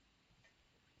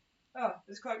Oh, it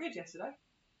was quite good yesterday.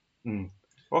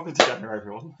 Welcome to January,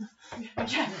 everyone.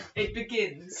 Yeah, it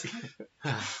begins.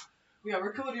 We are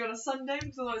recording on a Sunday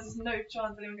because otherwise there's no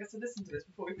chance anyone gets to listen to this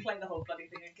before we play the whole bloody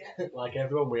thing again. Like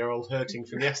everyone, we are all hurting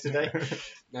from yesterday,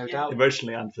 no doubt.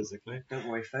 Emotionally and physically. Don't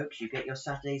worry, folks, you get your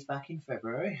Saturdays back in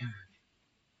February.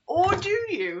 Or do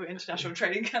you, International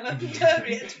Training Calendar? Yet to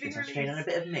be It's released. a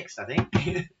bit of mixed, I think.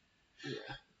 Yeah.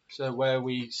 So where are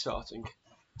we starting?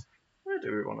 Where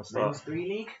do we want to start? Men's 3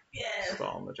 League? Yeah.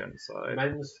 Start on the gents side.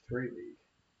 Men's 3 League.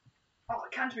 Oh,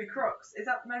 Canterbury Crocs. Is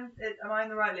that men? Am I in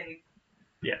the right league?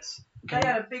 Yes. They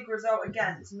had a big result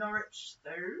against Norwich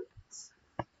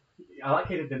though. I like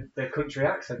hearing the country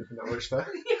accent from Norwich though.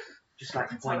 Just like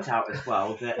to point out as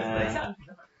well that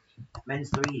Men's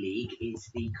 3 League is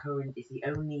the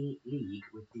only league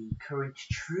with the current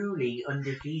truly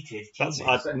undefeated team.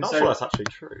 I'm not sure that's actually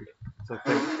true. So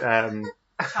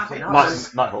I think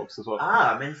Nighthawks as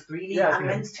well. Men's 3 League Yeah, and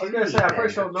Men's 2 I was going to League. say, I'm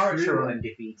pretty sure Norwich True are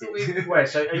undefeated. Wait,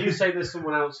 so are you saying there's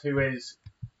someone else who is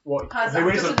what?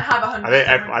 Doesn't have 100.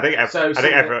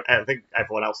 I think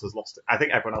everyone else has lost. I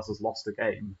think everyone else has lost a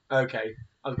game. Okay,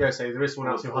 I was going to say there is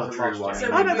someone else who hasn't True lost.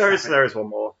 one. yet. So There is one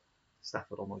more.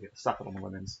 Stafford on the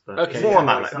women's. But Okay, more yeah, on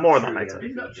that. More on that later. Truly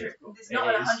It's not true. It's It not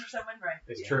at 100% is. win rate.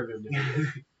 It's Yeah. true.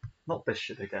 Not this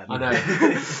shit again. I know.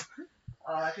 If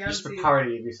you haven't Just a seen-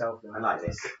 parody of yourself. Now. I like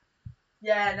this.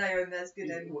 Yeah, no, and there's good.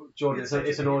 Jordan,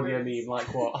 it's an audio meme.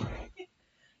 Like what?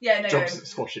 Yeah, no. Drumstick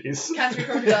squashes.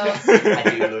 Canterbury Crocodiles. I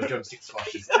do love drumstick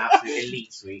squash. It's an absolute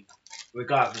elite sweet,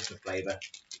 regardless of flavour.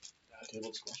 I do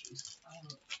love squashes.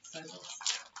 So nice.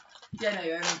 Yeah,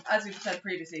 no, as we've said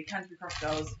previously, Canterbury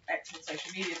Crocodiles, excellent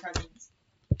social media presence.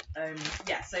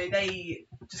 Yeah, so they,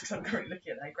 just because I'm currently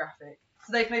looking at their graphic,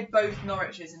 so they played both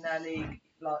Norwiches in their league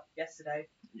yesterday.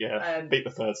 Yeah. Beat the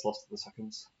thirds, lost to the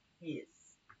seconds. Yes.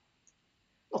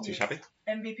 Not too shabby.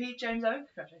 MVP, James Owen.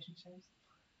 Congratulations, James.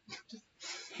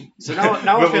 So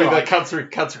now I feel like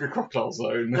Canterbury Crocodile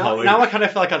zone. now I kind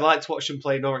of feel like I'd like to watch them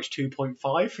play Norwich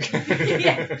 2.5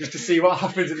 Yeah. just to see what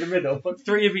happens in the middle. Put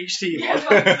 3 of each team Yeah, on.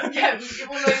 well, yeah,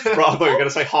 all those. Right, I thought you were going to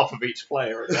say half of each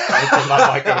player. That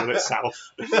might go a bit south.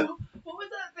 What was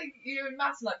that thing you in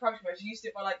maths like practice where you used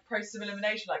it by like process of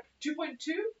elimination, like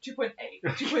 2.2, 2.8,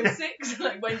 2.6?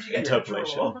 Like when did you get to a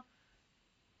draw?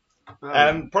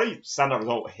 Probably standout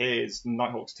result here is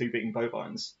Nighthawks 2 beating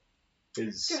Bovines.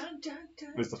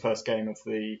 Was the first game of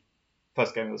the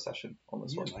session on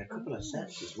this one. A couple of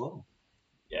sets as well.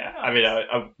 Yeah, I mean,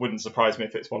 I wouldn't surprise me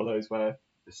if it's one of those where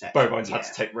Bovines had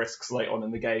to take risks late on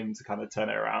in the game to kind of turn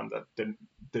it around. I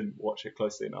didn't watch it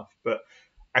closely enough, but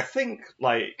I think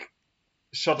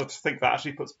shudder to think that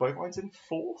actually puts Bovines in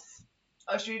 4th.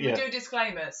 Oh, should we do a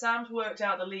disclaimer? Sam's worked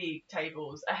out the league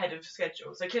tables ahead of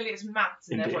schedule, so clearly it's maths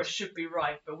and therefore it should be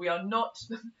right, but we are not.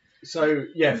 So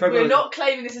yeah, for we're everyone, not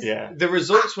claiming this is the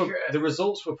results accurate.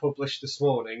 were published this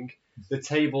morning. The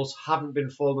tables haven't been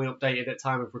formally updated at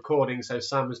time of recording, so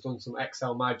Sam has done some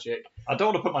Excel magic. I don't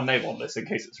want to put my name on this in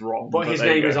case it's wrong, But his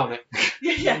name is on it.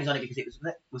 Yeah. Name's on it because it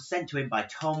was sent to him by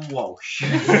Tom Walsh.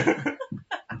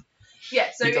 Yeah,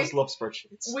 so he does love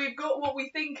spreadsheets. we've got what we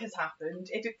think has happened.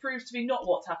 If it proves to be not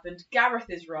what's happened, Gareth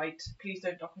is right. Please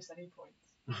don't dock us any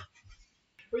points.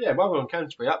 But yeah, well on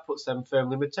Canterbury, that puts them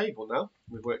firmly mid-table now.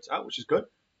 We've worked it out, which is good.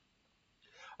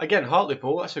 Again,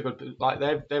 Hartlepool, that's a good. Like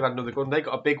they've had another good one. They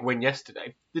got a big win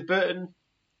yesterday. Did Burton?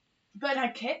 Burn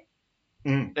had kit.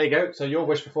 There you go. So your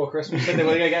wish before Christmas, and they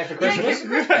were going to get it for Yeah, Christmas. kit for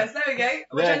Christmas. There we go.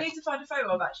 Which Yeah. I need to find a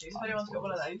photo of actually. So if anyone's got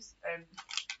one of those,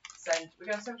 send. We're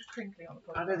going to have so much crinkling on the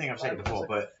podcast. I don't think I've said it before,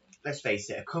 but let's face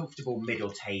it, a comfortable middle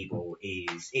table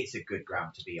it's a good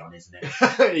ground to be on, isn't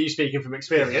it? Are you speaking from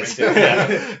experience?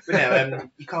 Yeah. But no,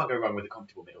 you can't go wrong with a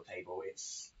comfortable middle table.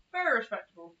 Very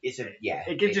respectable.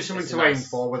 It gives you something it's to a aim nice-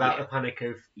 for without yeah. the panic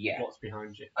of Yeah. what's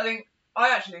behind you. I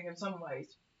actually think in some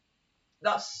ways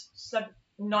that's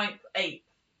 9th, 8th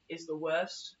is the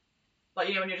worst. Like,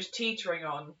 you know, when you're just teetering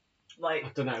on, I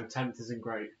like, don't know. 10th isn't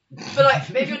great. but like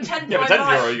if you're 10th Yeah, by but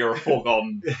miles, you're a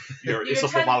foregone. It's you're a 10th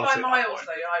by formality. at that miles point.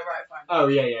 though. Right, fine. Oh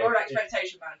yeah. Or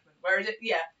expectation management. Whereas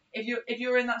if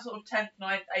you're in that sort of 10th,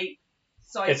 9th, 8th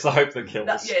cycle, It's the hope that kills.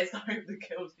 it's the hope that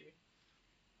kills you.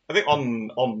 I think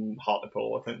on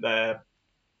Hartlepool, I think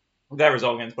their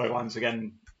result against Bovines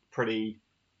again pretty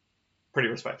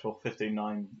respectable,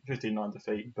 15-9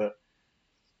 defeat, but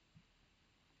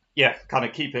yeah, kind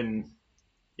of keeping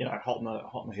hot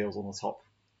on the heels on the top.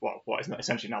 Well, what is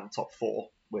essentially now the top 4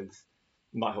 with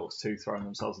Nighthawks 2 throwing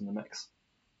themselves in the mix.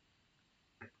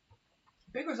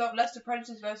 Big result: Leicester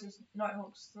Predators versus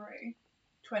Nighthawks 3.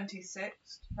 26th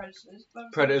Predators.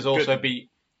 Predators also beat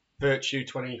Virtue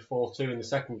 24-2 in the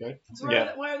second game. So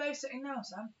where are they sitting now,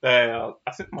 Sam?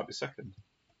 I think they might be second.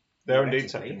 They're indeed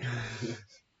second.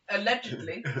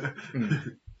 Allegedly.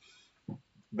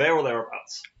 There or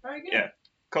thereabouts. Very good. Yeah.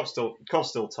 Cob's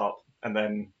still top, and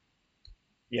then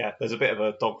there's a bit of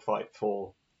a dogfight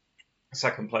for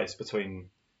second place between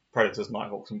Predators,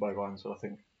 Nighthawks, and Bovines, I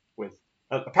think, with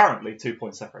apparently 2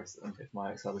 points separated them, if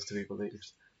my Excel is to be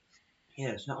believed.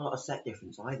 Yeah, it's not a lot of set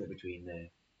difference either between the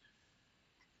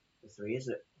three, is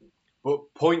it?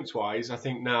 But points-wise, I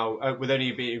think now, with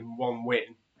only being one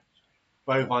win,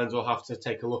 Bovines will have to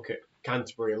take a look at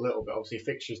Canterbury a little bit. Obviously,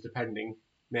 fixtures depending.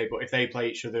 Maybe, but if they play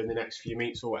each other in the next few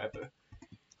meets or whatever,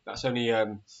 that's only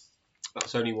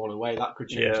one away. That could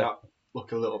change that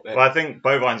look a little bit. Well, I think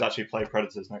Bovines actually play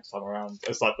Predators next time around.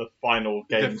 It's like the final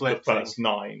game, the first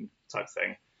 9 type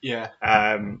thing. Yeah.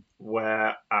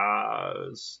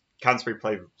 Whereas Canterbury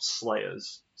play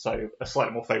Slayers, so a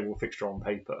slightly more favourable fixture on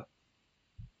paper.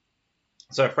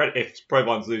 So if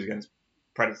Bovines lose against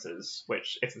Predators,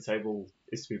 which, if the table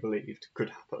is to be believed, could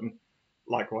happen.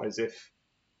 Likewise, if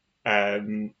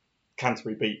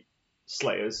Canterbury beat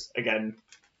Slayers, again,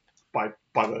 by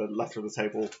the letter of the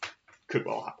table, could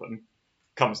well happen.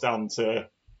 Comes down to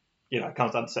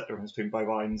set difference between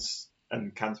Bovines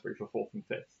and Canterbury for 4th and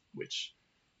 5th, which,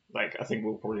 I think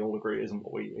we'll probably all agree isn't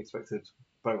what we expected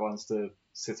Bovines to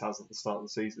sit as at the start of the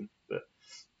season. But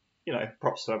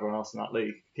props to everyone else in that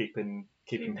league, keeping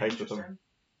pace with them.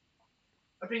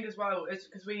 I think as well, it's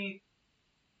because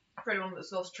for anyone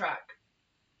that's lost track,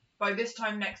 by this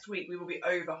time next week we will be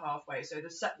over halfway. So the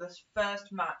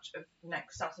first match of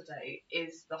next Saturday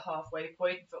is the halfway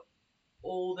point for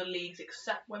all the leagues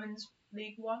except Women's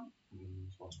League One.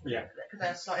 Yeah. Because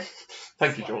they're slightly.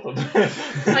 Thank you, Jordan.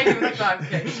 Thank you for the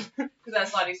clarification. Because they're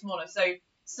slightly smaller. So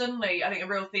suddenly, I think a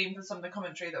real theme for some of the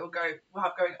commentary that we'll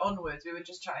have going onwards, we were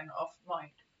just chatting off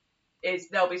mic, is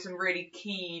there'll be some really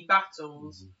key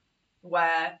battles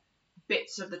where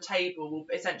bits of the table will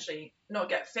essentially not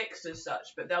get fixed as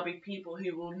such, but there'll be people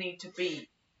who will need to beat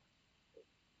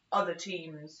other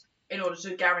teams in order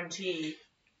to guarantee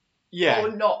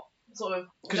or not sort of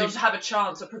they'll just have a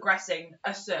chance of progressing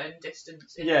a certain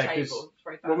distance in the table.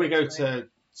 When we go to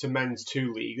men's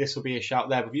 2 league, this will be a shout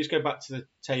there. But if you just go back to the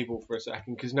table for a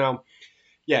second, because now,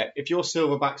 if you're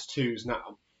Silverbacks 2s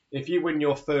now, if you win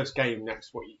your first game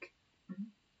next week,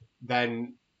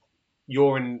 then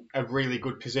you're in a really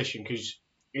good position, because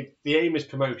the aim is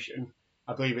promotion.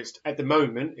 I believe it's at the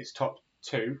moment it's top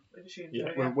 2.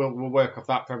 We'll work off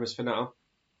that premise for now.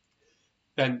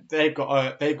 Then they've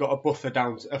got a buffer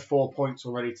down to 4 points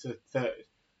already to 3rd,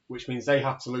 which means they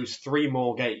have to lose 3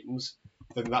 more games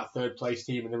than that 3rd place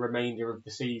team in the remainder of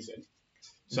the season.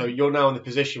 So you're now in the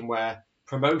position where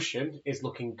promotion is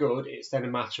looking good. It's then a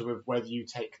matter of whether you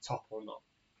take top or not.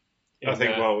 I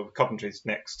think, Coventry's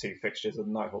next 2 fixtures are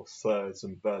Nighthawks 3rds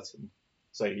and Burton.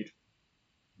 So it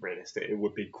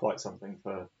would be quite something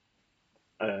for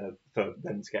them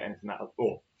to get anything out of,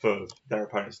 or for their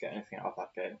opponents to get anything out of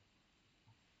that game.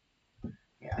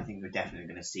 Yeah, I think we're definitely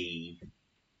going to see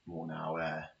more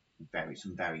now.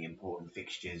 Some very important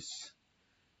fixtures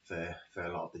for a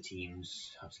lot of the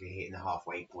teams. Obviously, hitting the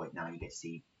halfway point now, you get to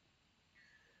see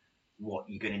what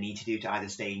you're going to need to do to either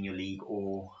stay in your league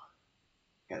or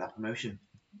get that promotion.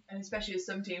 And especially as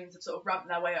some teams have sort of ramped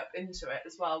their way up into it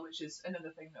as well, which is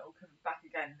another thing that will come back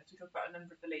again as we talk about a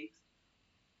number of the leagues.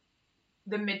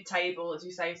 The mid-table, as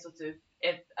you say,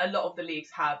 if a lot of the leagues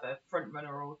have a front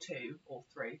runner or 2 or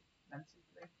 3,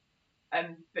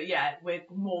 but with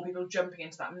more people jumping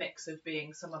into that mix of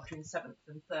being somewhere between 7th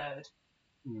and 3rd,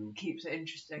 keeps it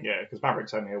interesting. Yeah, because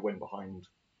Mavericks only a win behind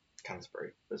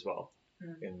Canterbury as well.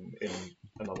 In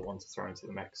another one to throw into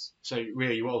the mix. So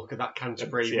really, you will look at that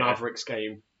Canterbury Mavericks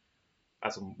game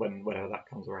as whenever that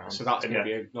comes around. So that's going to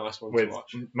be a nice one to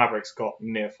watch. Mavericks got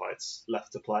neophytes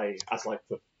left to play as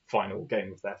the final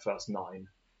game of their first 9.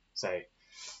 So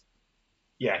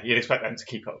you'd expect them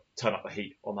to turn up the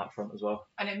heat on that front as well.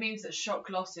 And it means that shock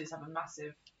losses have a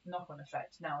massive knock-on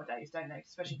effect nowadays, don't they?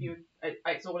 Especially if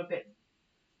it's all a bit.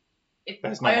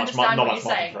 I understand what you're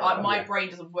saying. My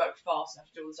brain doesn't work fast enough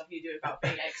to do all the stuff you do about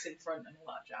being X in front and all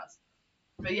that jazz.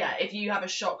 But if you have a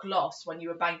shock loss when you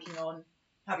were banking on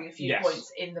having a few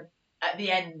points at the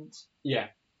end,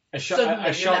 a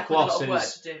shock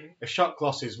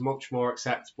loss is much more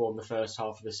acceptable in the first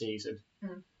half of the season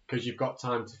because you've got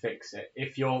time to fix it.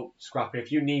 If you're scrappy,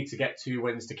 if you need to get 2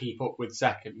 wins to keep up with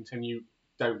second and you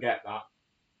don't get that,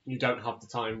 you don't have the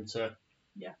time to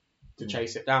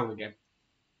chase it down again.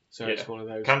 So it's one of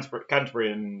those.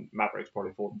 Canterbury and Mavericks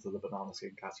probably fall into the banana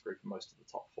skin category for most of the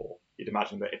top 4. You'd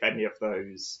imagine that if any of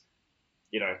those,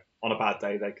 on a bad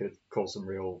day, they could cause some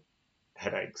real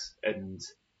headaches. And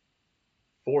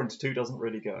 4 into 2 doesn't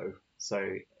really go.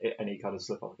 So any kind of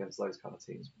slip up against those kind of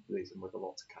teams leaves them with a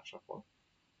lot to catch up on.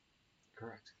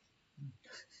 Correct.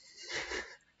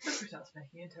 Without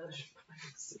making intelligent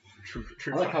points. I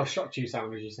like how shocked you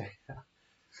sound as you say that.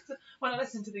 When I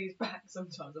listen to these back,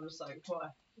 sometimes I'm just like, why?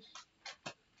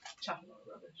 Chatting a lot of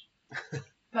rubbish.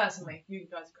 Personally, you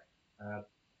guys are great.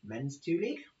 Men's 2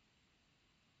 league.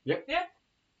 Yep. Yeah.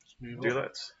 Do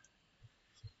that.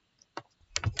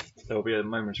 There will be a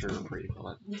momentary reprieve.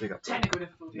 I'll dig up Technical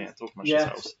difficulties. Yeah, talk amongst Yeah.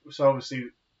 yourselves. So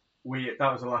obviously,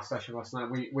 that was the last session last night.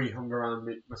 We hung around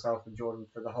myself and Jordan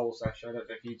for the whole session. I don't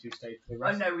know if you two stayed for the Oh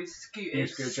rest. no, we scooted You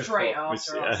scooted just straight for-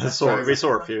 after We us.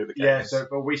 saw a few of the games. Yeah.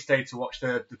 But we stayed to watch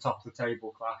the top of the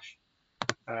table clash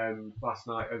last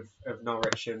night of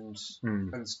Norwich and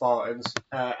Spartans.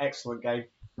 Excellent game.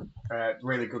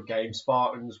 Really good game.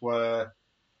 Spartans were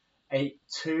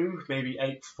 8-2, maybe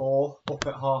 8-4 up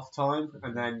at half time,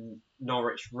 and then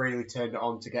Norwich really turned it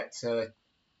on to get to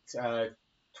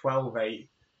 12-8.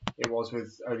 It was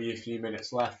with only a few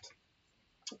minutes left.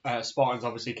 Spartans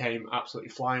obviously came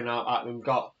absolutely flying out at them,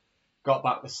 got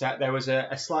back the set. There was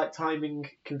a slight timing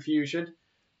confusion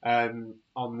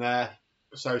on there,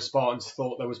 so Spartans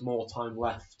thought there was more time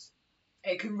left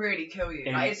It can really kill you.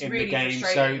 in, It's in really the game, so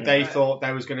frustrating. they thought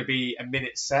there was going to be a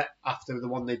minute set after the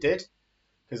one they did,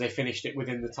 because they finished it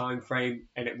within the time frame,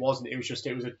 and it wasn't. It was a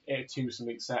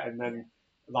 2-something set, and then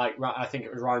I think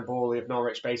it was Ryan Borley of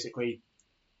Norwich basically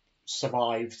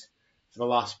survived for the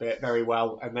last bit very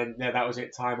well, and then that was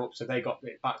it, time up, so they got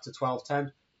it back to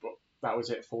 12-10, but that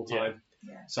was it, full time.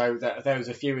 Yeah. So there was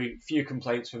a few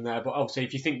complaints from there, but obviously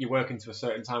if you think you're working to a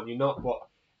certain time, you're not. But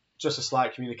just a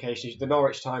slight communication. The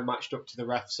Norwich time matched up to the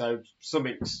ref, so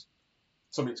something's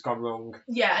gone wrong.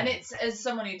 Yeah, and it's as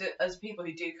people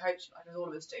who do coach, like as all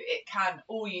of us do, it can.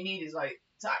 All you need is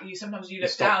sometimes you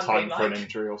look Stop down, time being for like, an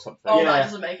injury or something. oh, Yeah. that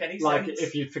doesn't make any sense. Like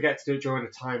if you forget to do it during a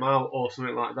timeout or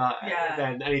something like that, Yeah.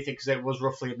 then anything, because it was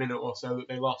roughly a minute or so that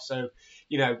they lost. So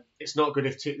it's not good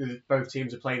if both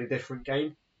teams are playing a different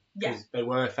game. Yeah. They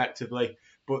were effectively,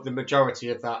 but the majority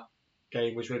of that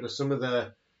game was really good. Some of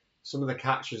the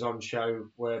catches on show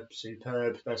were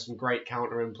superb. There's some great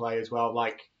counter in play as well.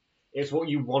 Like, it's what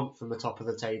you want from the top of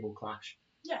the table clash.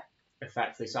 Yeah.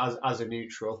 Effectively, so as a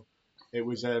neutral, it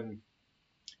was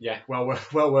well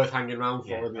worth hanging around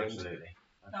for in the end. Absolutely.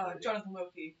 Jonathan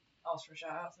Wilkie asked for a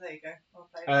shout out, so there you go. Well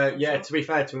played. To be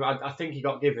fair to him, I think he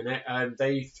got given it.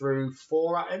 They threw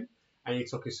 4 at him, and he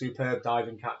took a superb dive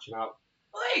and catching out.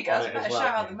 Well, there you go. That's a on it as better well,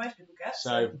 shout out yeah. than most people get.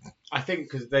 So I think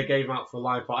because they gave him out for a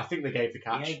line, but I think they gave the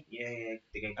catch. Yeah.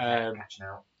 They gave catching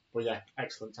out. But yeah,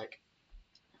 excellent take.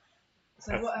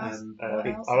 So what else?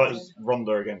 I was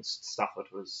Ronda against Stafford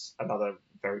was another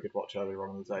very good watch earlier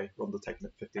on in the day. Ronda taking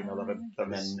it 15-11.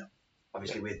 And then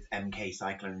obviously with MK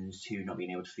Cyclones 2 not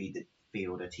being able to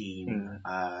field a team,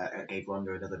 it gave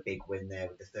Ronda another big win there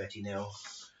with the 30-0.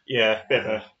 Yeah, bit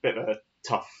of a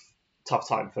tough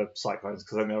time for Cyclones,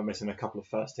 because then they were missing a couple of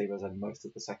first teamers and most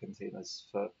of the second teamers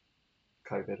for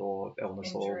COVID or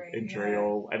illness or injury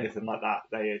or anything like that.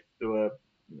 They were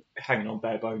hanging on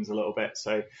bare bones a little bit.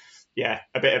 So yeah,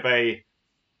 I think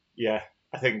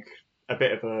a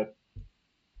bit of an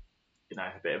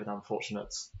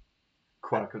unfortunate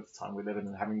quirk of the time we live in,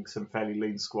 and having some fairly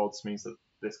lean squads means that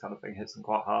this kind of thing hits them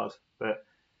quite hard. But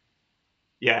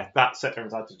yeah, that set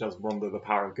advantage does Ronda the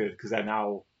power of good, because they're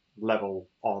now level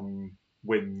on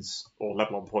wins or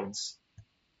level on points,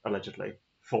 allegedly,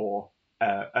 for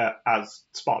as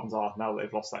Spartans are now that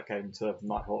they've lost that game to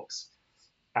Nighthawks.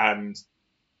 And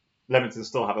Leamington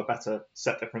still have a better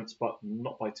set difference, but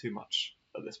not by too much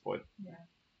at this point. Yeah.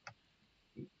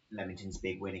 Leamington's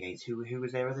big win against who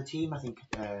was their other team? I think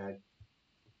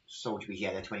Soulsby's,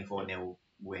 their 24-0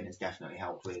 win has definitely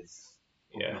helped with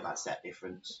not that set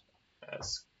difference.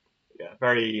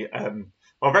 Very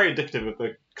very indicative of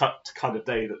the kind of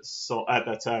day that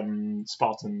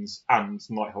Spartans and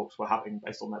Nighthawks were having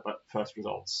based on their first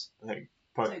results. I think.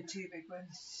 So 2 big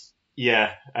wins.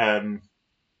 Yeah.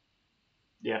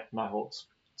 Nighthawks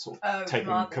sort of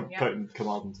putting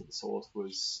command into the sword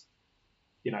was,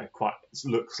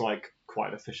 looks like quite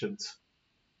an efficient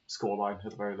scoreline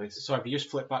at the very least. So if you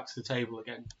just flip back to the table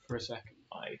again for a second.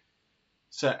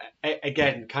 So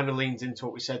again, kind of leans into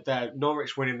what we said there.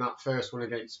 Norwich winning that first one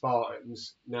against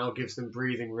Spartans now gives them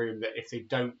breathing room that if they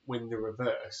don't win the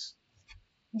reverse,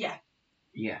 that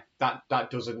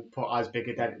doesn't put as big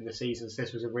a dent in the season. So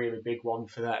this was a really big one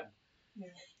for them.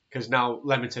 Because now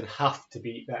Leamington have to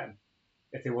beat them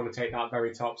if they want to take that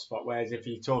very top spot. Whereas if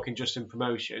you're talking just in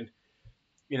promotion,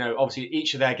 obviously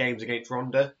each of their games against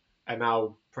Ronda are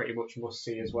now pretty much must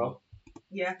see as well.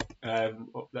 Yeah.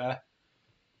 Up there.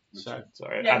 So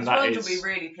Sorry, Yeah, and because that Ronda is will be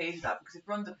really pleased with that, because if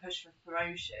Ronda push for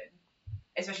promotion,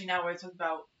 especially now we're talking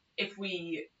about if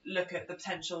we look at the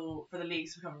potential for the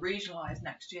leagues to become regionalised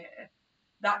next year,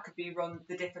 that could be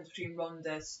the difference between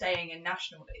Ronda staying in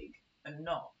National League and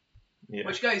not. yeah.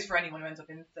 Which goes for anyone who ends up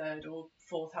in third or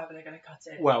fourth, however they're going to cut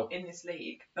it Well, in this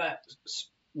league. But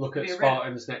look at Be a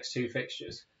Spartan's next 2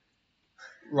 fixtures.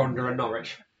 Ronda and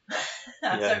Norwich.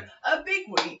 so a big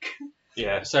week.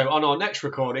 Yeah. So on our next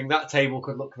recording, that table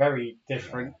could look very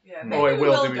different. Yeah, Mm. maybe Or it we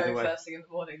will will do either go way. first thing in the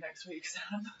morning next week,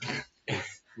 Sam.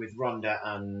 With Ronda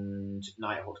and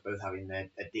Nighthawks both having the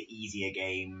easier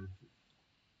game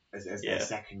as their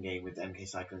second game with MK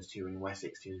Cyclones 2 and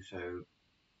Wessex 2, so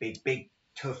big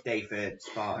tough day for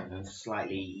Spartan and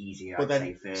slightly easier, But I'd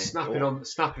then say, for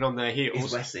snapping on their is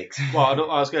heels. Wessex. Well,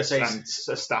 I was going to say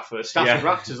Stafford. Stafford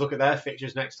Raptors. Look at their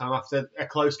fixtures next time after a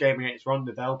close game against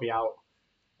Ronda. They'll be out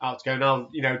to go now.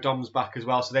 You know, Dom's back as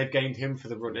well, so they've gained him for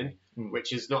the running,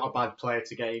 which is not a bad player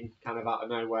to gain, kind of out of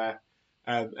nowhere.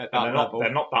 At that level,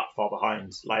 They're not that far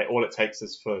behind. Like, all it takes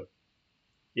is for,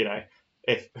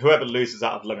 if whoever loses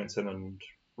out of Leamington and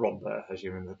Ronda,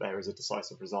 assuming that there is a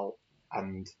decisive result,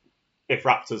 and if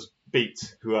Raptors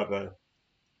beat whoever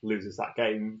loses that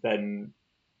game, then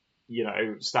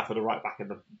Stafford are right back in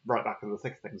the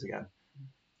thick of things again.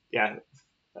 Yeah,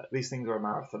 these things are a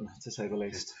marathon, to say the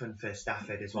least. It's fun for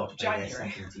Stafford as well to play January. their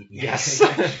second team. Yes,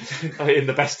 in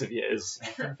the best of years.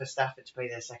 Fun for Stafford to play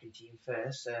their second team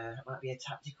first. It might be a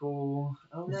tactical.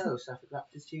 Oh no, Stafford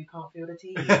Raptors 2 can't field a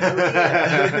team. Oh,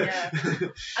 Yeah.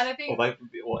 And I think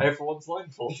Or everyone's line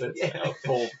faulted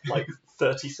for like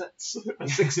 30 sets, a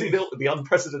 60-0, the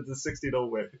unprecedented 60-0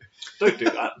 win. Don't do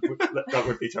that. That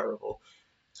would be terrible.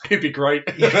 it'd be great.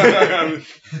 I'll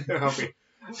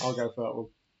go for that one.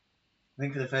 I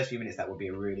think for the first few minutes that would be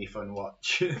a really fun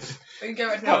watch. we can go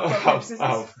right to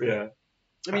the Yeah.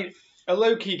 I mean, a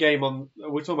low key game on.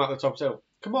 We're talking about the top 2.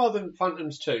 Carmarthen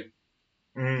Phantoms 2.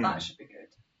 That should be good.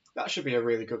 That should be a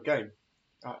really good game.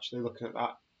 Actually, looking at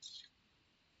that,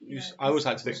 Yeah, I always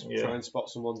like to think, try and spot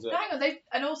some ones that. Hang on,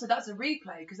 and also that's a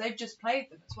replay because they've just played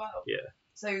them as well. Yeah.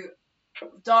 So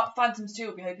Dark Phantoms 2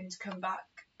 will be hoping to come back.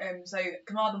 So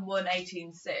Carmarthen won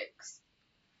 18-6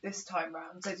 this time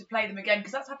round. So to play them again,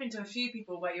 because that's happening to a few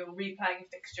people where you're replaying a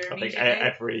fixture I think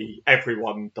immediately.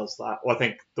 everyone does that. Well, I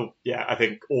think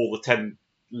all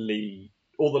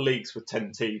the leagues with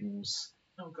 10 teams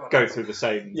go through the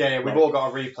same. Yeah, we've all got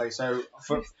a replay. So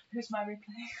Who's my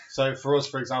replay? So for us,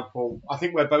 for example, I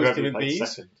think we're both whoever doing plays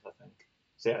bees. second, I think.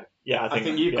 So I I think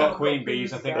think you've got queen Got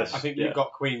bees. I think bees, yeah. you've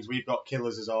got queens. We've got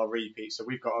killers as our repeat. So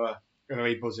we've got a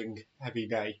very buzzing heavy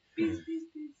day Bees.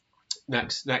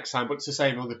 next time. But it's the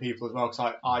same other people as well.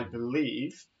 Because I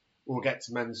believe we'll get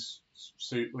to men's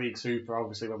league super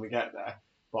obviously when we get there.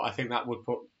 But I think that would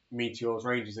put Meteors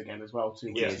Rangers again as well 2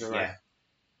 weeks in a row. Yeah. A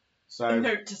So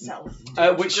note to self.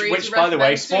 which by the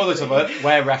way, spoilers alert,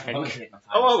 we're reffing.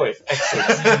 Oh, are we?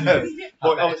 Excellent.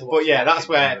 But yeah, that's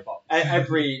where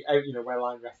every we're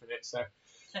line reffing it. So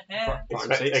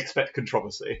Expect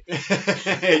controversy.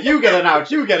 you get an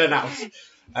out. You get an out.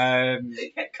 Can't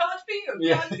be you.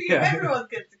 Yeah, Can't be you. yeah. Everyone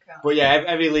gets a card. But yeah,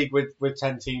 every league with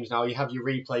 10 teams now, you have your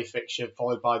replay fixture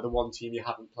followed by the one team you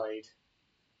haven't played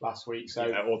last week. So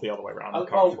Or the other way around. Oh, I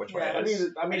can't remember which way yeah. it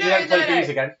is. I mean, No, you don't play no. these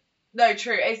again. No,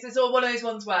 true. It's all one of those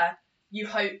ones where you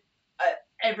hope,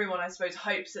 everyone I suppose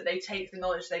hopes that they take the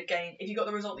knowledge they've gained. If you got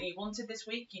the result that you wanted this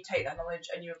week, you take that knowledge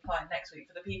and you apply it next week.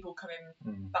 For the people coming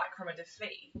back from a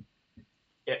defeat,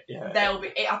 Yeah. they'll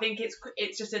be. I think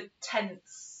it's just a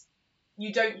tense.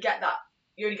 You don't get that.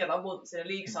 You only get that once in a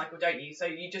league cycle, don't you? So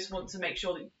you just want to make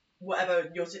sure that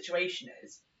whatever your situation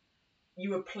is,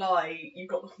 you apply. You've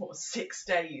got 6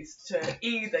 days to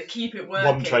either keep it working,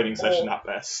 One training session at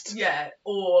best. yeah,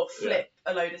 or flip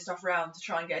a load of stuff around to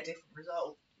try and get a different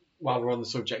result. While we're on the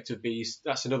subject of bees,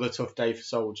 that's another tough day for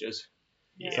soldiers.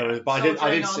 Yeah. So, but I did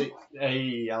Soldiering see.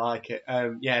 Hey, I like it.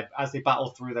 As they battle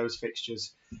through those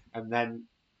fixtures, and then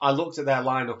I looked at their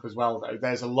lineup as well. Though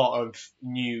there's a lot of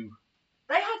new.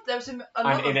 There was a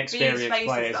lot of inexperienced Bees faces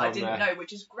players that I on didn't there. know,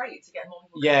 which is great to get more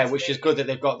people. Yeah, coming which to is good that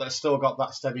they've still got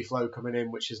that steady flow coming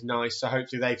in, which is nice. So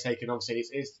hopefully they've taken. Obviously,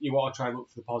 it's you want to try and look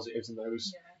for the positives in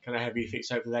those kind of heavy fixes.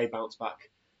 Hopefully they bounce back.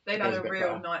 They've It goes had a a bit real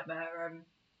better. nightmare.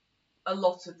 A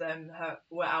lot of them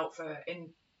were out for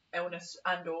illness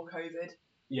and or COVID.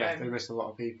 Yeah, they missed a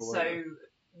lot of people. So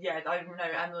yeah, I know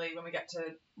Emily. When we get to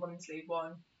Women's League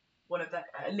one of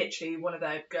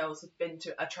their girls had been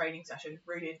to a training session,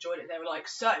 really enjoyed it. They were like,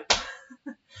 "So,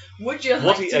 would you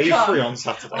like to Are you come? free on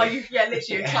Saturday? Are you, yeah,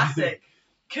 literally a classic.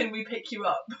 Can we pick you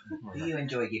up?" Do you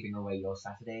enjoy giving away your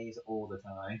Saturdays all the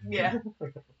time? Yeah.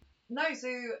 No, so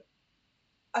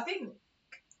I think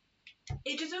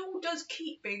it just all does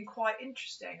keep being quite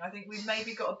interesting. I think we've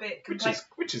maybe got a bit Which is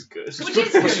good. Which is good, Which is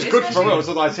good for especially- us,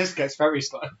 otherwise this gets very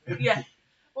slow. Yeah.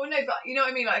 Well, no, but you know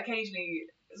what I mean. Like occasionally,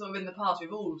 sort of in the past,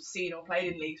 we've all seen or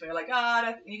played in leagues where you're like, I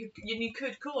don't think you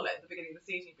could call it at the beginning of the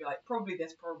season. You'd be like, probably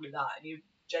this, probably that, and you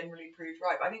generally proved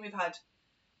right. But I think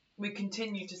we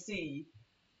continue to see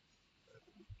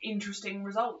interesting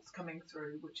results coming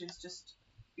through, which is just,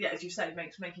 yeah, as you say,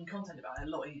 makes making content about it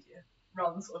a lot easier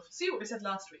rather than sort of see what we said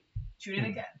last week. Tune in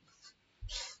again.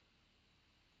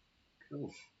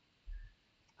 Cool.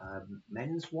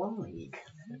 Men's One League.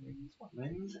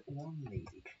 Men's One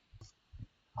League.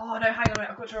 Oh no, hang on a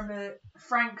minute. I've got to remember.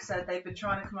 Frank said they've been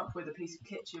trying to come up with a piece of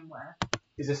kitchenware.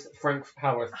 Is this Frank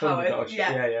Howard? Thunder Dodge?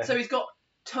 Yeah. So he's got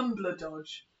tumbler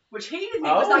dodge, which he didn't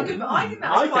think was that good, but I think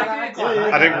that's quite good.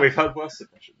 Yeah. I think we've had worse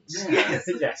submissions. Yes.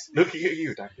 Yes. Looking at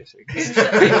you, Dan Gitting.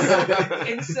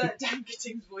 Insert Dan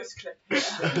Gitting's voice clip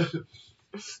here.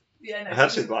 Yeah, no. I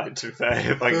actually like, to be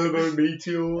fair.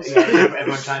 Thermometeors. Yeah,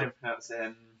 everyone trying to pronounce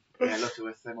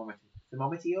Lutterworth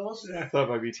thermometeors. Yeah,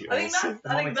 thermometeors. I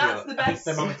think that's the best.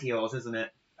 Thermometeors, isn't it?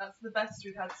 That's the best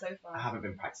we've had so far. I haven't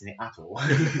been practicing it at all.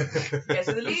 Yeah,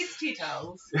 so the Leeds tea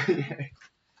towels.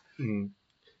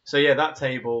 So yeah, that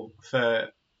table for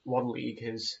one league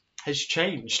has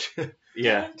changed.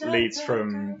 Yeah, leads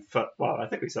from, well, I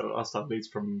think we said it last time, leads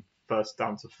from first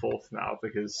down to fourth now,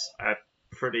 because a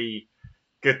pretty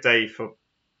good day for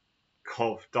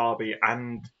Cov, Derby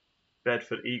and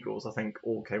Bedford Eagles, I think,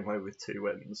 all came away with 2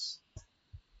 wins.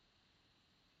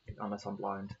 Unless I'm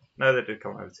blind. No, they did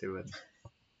come away with 2 wins.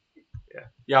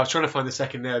 Yeah, I was trying to find the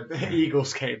second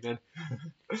Eagles game then.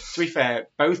 To be fair,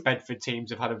 both Bedford teams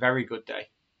have had a very good day.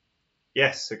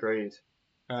 Yes, agreed.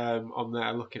 On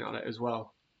there, looking at it as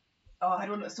well. Oh, I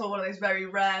saw one of those very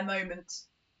rare moments.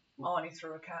 Arnie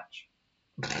threw a catch.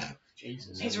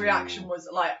 Jesus. His reaction was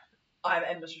like, I have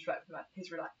endless respect for that.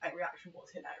 His reaction was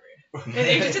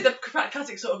hilarious. He just did the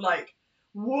classic sort of like,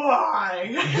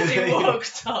 why? As he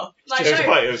walked up. Like,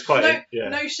 It was quite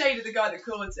no shade of the guy that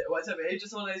called it or whatever. It's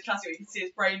just one of those classic where you can see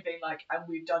his brain being like, and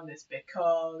we've done this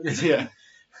because. Yeah.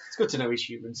 It's good to know he's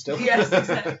human still. Yes,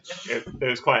 exactly. It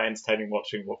was quite entertaining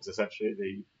watching what was essentially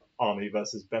the Arnie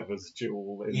versus Bevers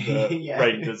duel in the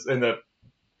Rangers, in the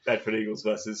Bedford Eagles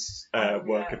versus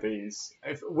Worker Bees.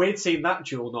 We'd seen that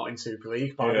duel not in Super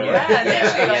League, by the way.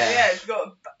 Yeah, we've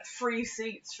got free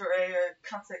seats for a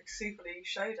classic Super League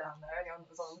showdown there. Anyone that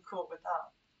was on the court with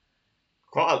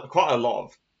that. Quite a lot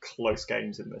of close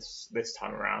games in this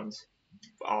time around.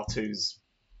 R2's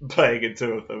playing in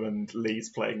 2 of them and Lee's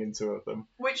playing in 2 of them.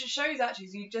 Which shows actually,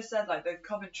 as you just said, like the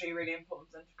Coventry really important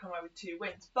for them to come away with 2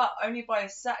 wins, but only by a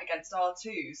set against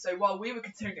R2. So while we were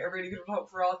considering it a really good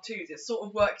result for R2s, it sort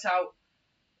of worked out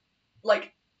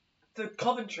like for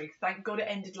Coventry. Thank God it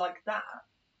ended like that,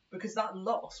 because that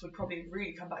loss would probably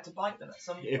really come back to bite them at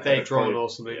some point. If they'd drawn or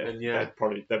something, then they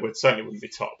certainly wouldn't be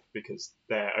top, because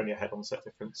they're only ahead on set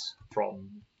difference from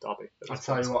Derby. I'll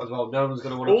tell you what as well, no one's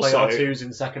going to want to play R2s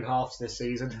in second halves this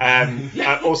season.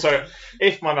 Also,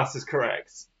 if my maths is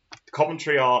correct,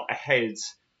 Coventry are ahead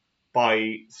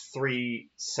by 3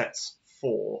 sets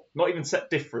 4. Not even set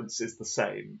difference is the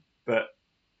same, but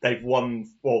they've won.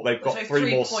 Well, they've got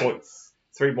 3 more points.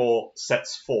 3 more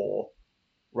sets 4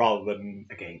 rather than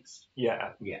against.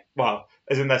 Yeah. Yeah. Well,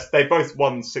 as in they both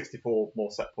won 64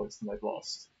 more set points than they've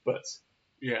lost, but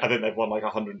I think they've won like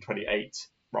 128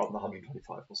 rather than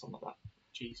 125 or something like that.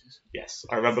 Jesus. Yes,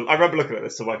 I remember looking at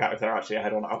this to work out if they're actually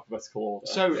ahead on alphabetical order.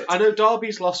 So I know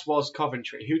Derby's loss was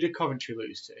Coventry. Who did Coventry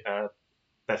lose to?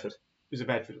 Bedford. It was a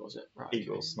Bedford, was it? Right.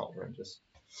 Eagles, not Rangers.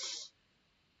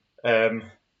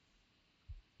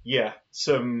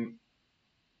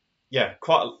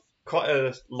 Quite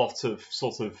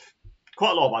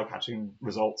a lot of eye-catching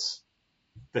results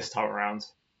this time around.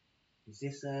 Is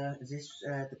this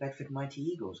the Bedford Mighty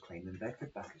Eagles claiming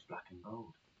Bedford back as black and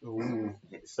gold? Ooh.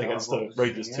 Against the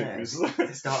Rangers twos.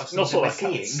 The start of Not sure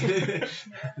something we're seeing.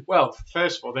 Well,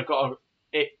 first of all, they've got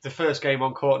the first game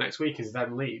on court next week is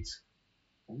them Leeds.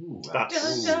 Ooh, that's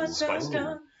spicy.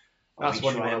 That's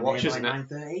what you want to watch, isn't it?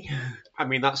 9:30? I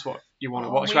mean, that's what you want to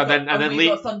watch. And then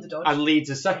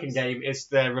Leeds' second Yes. game is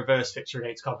the reverse fixture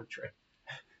against Coventry.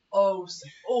 So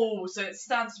it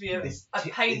stands to be a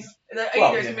pain. Either it's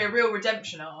going to be a real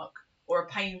redemption arc or a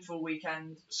painful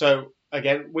weekend. So,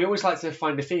 again, we always like to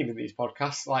find a theme in these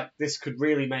podcasts. Like, this could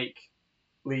really make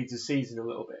Leeds' season a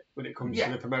little bit when it comes to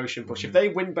the promotion push. If they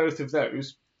win both of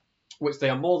those, which they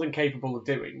are more than capable of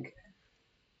doing,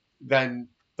 then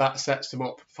that sets them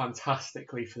up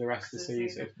fantastically for the rest of the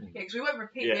season. Yeah, because we won't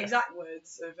repeat the exact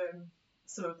words of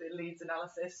some of the Leeds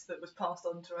analysis that was passed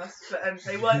on to us, but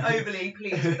they weren't overly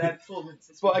pleased with their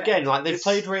performances. But again, like they've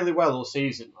played really well all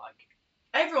season. Like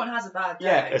everyone has a bad day.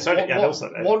 yeah, It's only- yeah,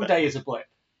 also there, one but- day is a blip.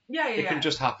 Yeah. It can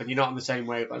just happen. You're not on the same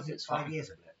wavelength. Was it It's 5 fine. years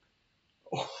of it?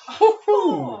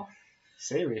 Oh.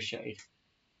 Serious shade.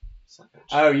 Savage.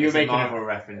 Oh, you were It's a making Marvel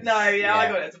reference. No, I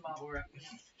got it as a Marvel reference.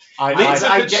 Leeds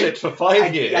have I been gen- shit for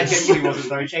 5 years. I genuinely wasn't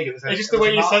throwing shade. It was It's just the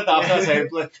way you said that. I was saying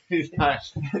blip. No,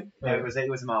 it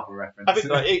was a Marvel reference. I think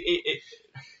like, it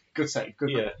Good save.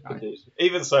 Good. yeah, Right. indeed.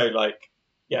 Even so, like,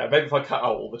 yeah, maybe if I cut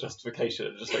out all the justification,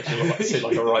 it just makes you look seem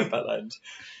like a right bell end.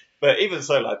 But even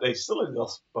so, like, they still only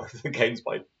lost both the games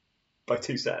by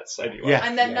 2 sets anyway. Yeah.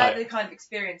 And then Yeah. they're the kind of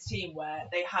experienced team where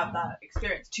they have that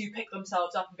experience to pick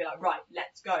themselves up and be like, right,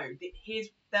 let's go.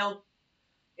 They'll,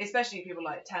 especially people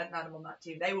like Ted and Adam on that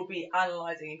team, they will be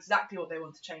analysing exactly what they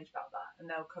want to change about that, and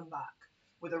they'll come back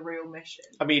with a real mission.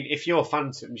 I mean, if you're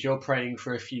Phantoms, you're praying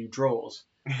for a few draws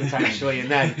potentially,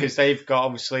 and then because they've got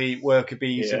obviously Worker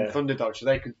Bees and Yeah. Thunder Dodge, so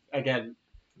they could again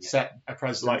set a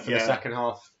precedent Like, for the yeah. second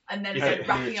half. And then Yeah, again,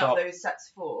 yeah, racking top. up those sets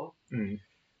 4.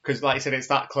 Because, like you said, it's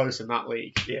that close in that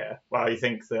league. Yeah. Well, you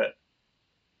think that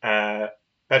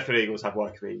Bedford Eagles have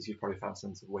Worker Bees, you'd probably fancy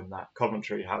them to win that.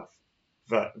 Coventry have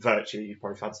Virtue, you'd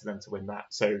probably fancy them to win that.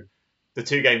 So the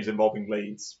 2 games involving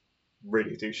Leeds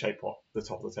really do shape what the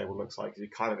top of the table looks like. You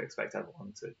kind of expect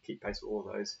everyone to keep pace with all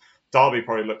of those. Derby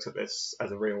probably looks at this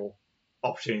as a real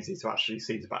opportunity to actually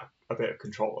seize back a bit of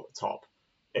control at the top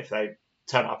if they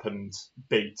turn up and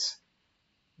beat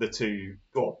the 2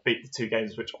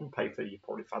 games which on paper you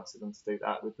probably fancy them to do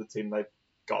that with the team they've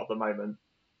got at the moment.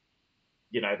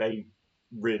 You know, they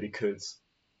really could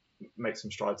make some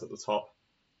strides at the top.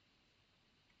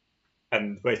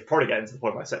 And we're probably getting to the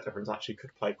point where set difference actually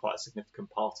could play quite a significant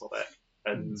part of it.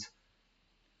 And,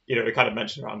 you know, we kind of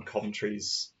mentioned around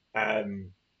Coventry's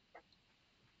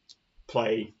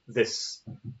play this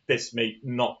meet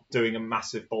not doing a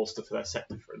massive bolster for their set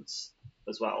difference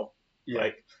as well. Yeah.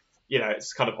 Like, you know,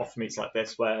 it's kind of off meets like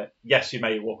this where, yes, you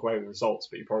may walk away with results,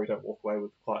 but you probably don't walk away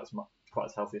with quite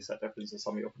as healthy a set difference as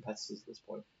some of your competitors at this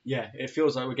point. Yeah, it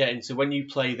feels like we're getting to when you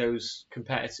play those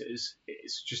competitors,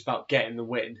 it's just about getting the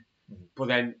win. But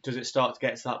then does it start to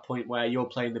get to that point where you're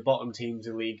playing the bottom teams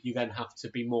in the league, you then have to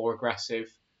be more aggressive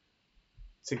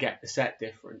to get the set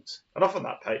difference? And often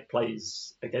that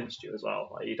plays against you as well.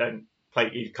 Like you don't play,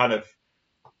 you kind of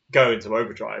go into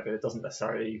overdrive, and it doesn't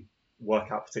necessarily work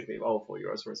out particularly well for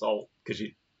you as a result because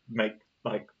you make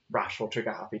like rash or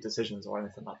trigger happy decisions or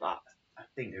anything like that. I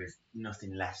think there is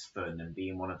nothing less fun than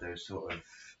being one of those sort of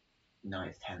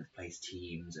 9th, 10th place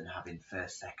teams and having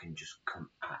first, second just come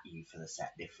at you for the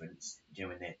set difference. Do you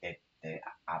know when they're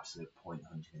absolute point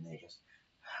hunting and they're just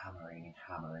hammering and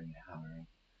hammering and hammering.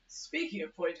 Speaking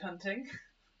of point hunting,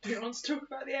 do you want to talk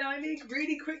about the NI League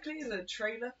really quickly as a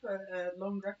trailer for a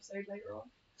longer episode later on?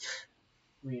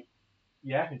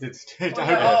 Yeah, it did.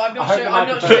 I'm not I hope sure- the I'm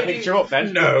not microphone sure picked you up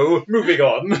then. No, moving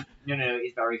on. No,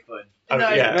 it's very fun. Oh, No.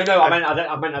 yeah. No,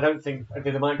 I don't think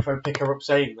did the microphone pick her up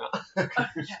saying that.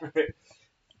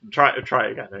 Try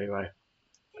it again anyway.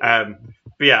 But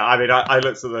yeah, I mean, I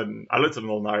looked at the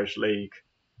Northern Irish League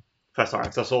first time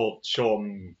because I saw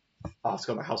Sean ask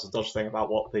on the House of Dodge thing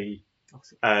about what the what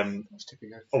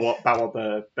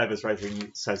the Bevers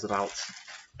rating says about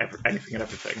anything and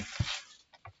everything.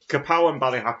 Kapow and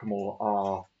Ballyhackamore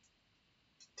are,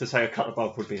 to say a cut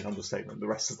above would be an understatement, the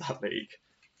rest of that league.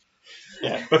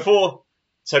 Yeah. Before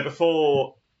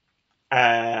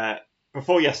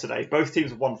yesterday, both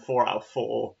teams have won 4 out of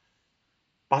 4.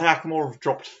 Ballyhackamore have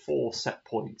dropped 4 set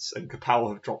points and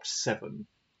Kapow have dropped 7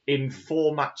 in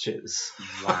 4 matches.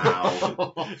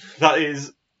 Wow. That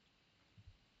is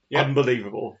Yeah.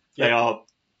 unbelievable. Yeah. They are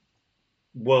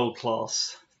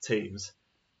world-class teams.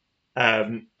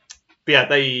 But yeah,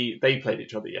 they played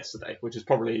each other yesterday, which is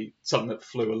probably something that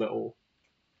flew a little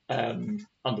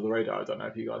under the radar. I don't know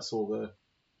if you guys saw the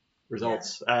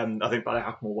results. I think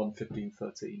Ballyhackamore won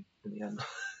 15-13 in the end.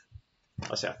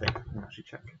 I think. I'll actually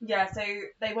check. Yeah, so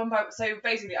they won by. So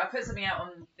basically, I put something out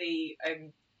on the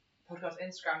podcast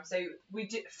Instagram. So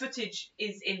footage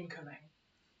is incoming.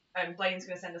 Blaine's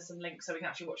going to send us some links so we can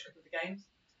actually watch a couple of the games.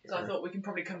 So I thought we can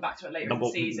probably come back to it later in the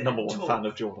season. Number and one talk. fan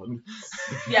of Jordan.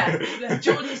 Yeah,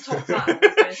 Jordan's top fan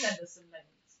is going to send us some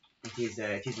links.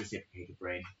 It is reciprocated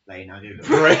brain. Blaine, I do.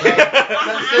 Brain.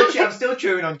 I'm still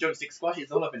chewing on drumstick squash.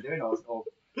 It's all I've been doing.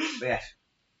 But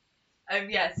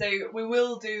yeah. So we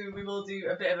will do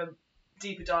a bit of a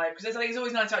deeper dive because I think it's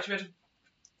always nice to actually be able to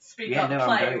speak up and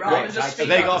play rather than just speak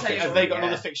Have up the table. they got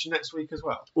another fixture next week as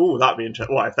well? Oh, that'd be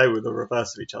interesting. What if they were the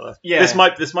reverse of each other? Yeah. This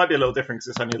might be a little different because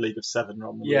it's only a league of 7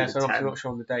 rather than a Yeah, league so of I'm 10. not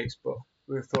sure on the dates, but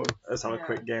we thought Let's have a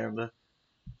quick game there.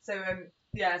 So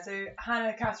so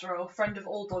Hannah Casserole, friend of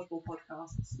all dodgeball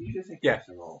podcasts. You should think Yeah.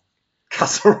 casserole.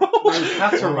 Casserole. No,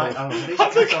 casserole. Right,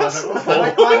 That's a casserole.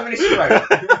 Am I having a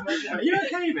stroke? Are you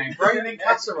okay, mate? Brain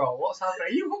casserole. What's happening?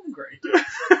 Are you hungry?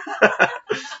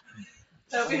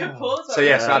 There'll be a pause. So yeah,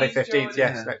 Yeah. Saturday 15th.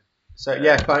 Yes. So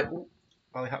yeah, but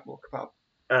Ballyhackmore Kapow.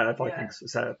 Vikings.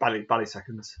 So Bally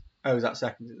seconds. Oh, is that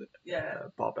second? Is it? Yeah.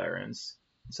 Barbarians.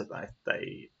 So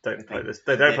they don't play this.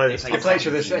 They don't play this. They time. play each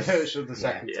other. The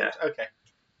second. Yeah. Okay.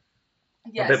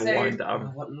 Yeah. A bit of so a wind Oh,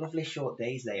 down. what lovely short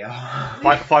days they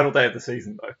are. Final day of the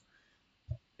season though.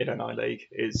 In a 9 league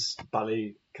is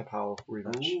Bally Kapow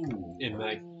rematch. Ooh. In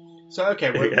May. So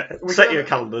okay, Yeah. we Set can your have-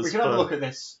 calendars. We can have a for- look at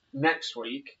this next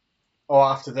week, or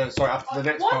after the next Why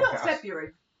podcast. not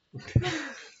February?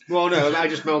 Well, no, I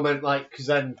just meant because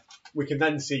then we can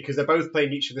then see because they're both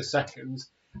playing each other seconds,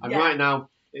 and Yeah. right now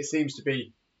it seems to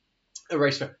be a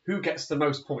race for who gets the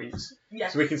most points, Yeah.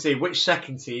 so we can see which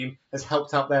second team has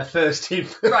helped out their first team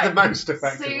the Right. most Seeing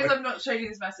effectively. as I've not shown you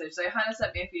this message, so Hannah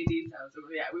sent me a few details. And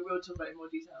yeah, we will talk about it in more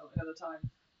detail another time.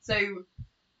 So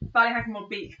Ballyhackmore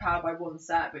beat Kapow by 1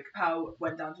 set, but Kapow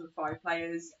went down to 5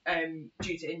 players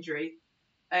due to injury.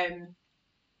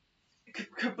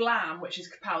 Kablam, which is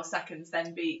Kapow's seconds,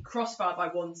 then beat Crossfire by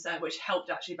 1 set, which helped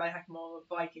actually Ballyhackmore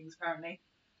Vikings apparently.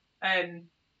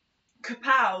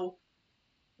 Kapow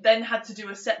then had to do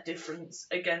a set difference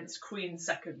against Queen's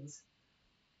seconds.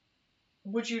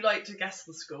 Would you like to guess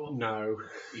the score? No.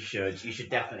 You should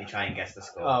definitely try and guess the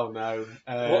score. Oh no.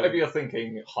 Whatever you're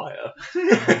thinking, higher.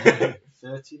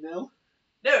 30-0?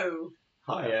 No.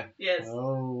 Higher. Yes.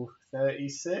 Oh,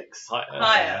 36?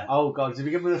 Higher. Oh god, did we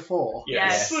give them a 4?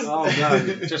 Yes. Oh no,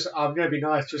 I'm going to be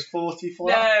nice, just 44?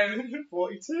 No.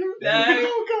 42? No.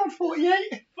 Oh god,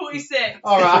 48? 46.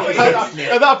 Alright,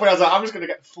 46. at that point I was like, I'm just going to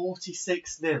get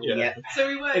 46-0 Yeah. So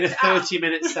we worked in a out.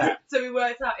 30-minute set. So we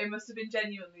worked out it must have been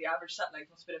genuinely the average set length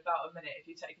must have been about a minute if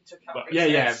you take into account. Well,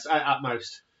 resets. at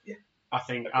most. Yeah. I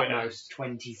think at Yeah. most.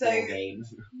 24 So-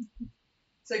 games.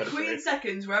 So 23. Queen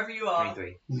seconds wherever you are.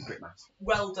 23. Quick maths.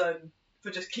 Well done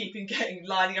for just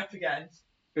lining up again.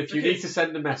 If you need to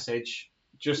send a message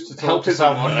just to talk Help to us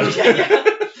out someone, first. Yeah.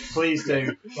 please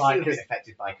do. Like, been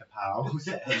affected by Kapow.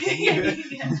 I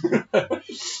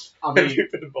Have mean, you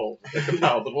been involved in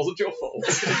Kapow that wasn't your fault?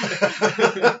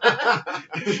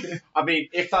 I mean,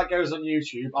 if that goes on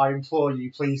YouTube, I implore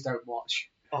you, please don't watch.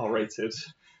 R-rated.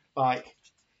 Like,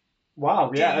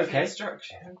 wow, yeah, okay.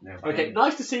 Instruction. No, Okay,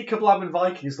 nice to see Kablam and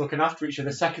Vikings looking after each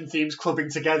other. Second teams clubbing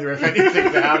together, if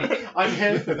anything. There, I'm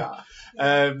here for that.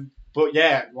 But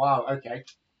yeah, wow, okay.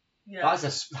 Yeah.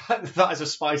 That is a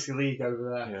spicy league over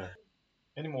there. Yeah.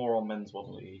 Any more on men's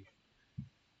one league?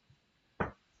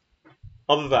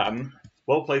 Other than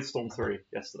well played Storm 3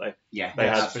 yesterday. Yeah, They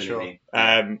had- absolutely.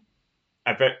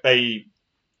 I bet they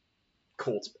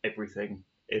caught everything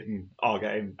in our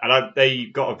game, and they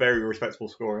got a very respectable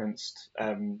score against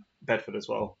Bedford as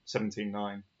well,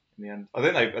 17-9 in the end. I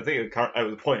think at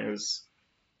the point it was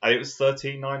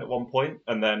 13-9 at one point,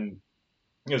 and then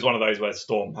it was one of those where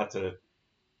Storm had to,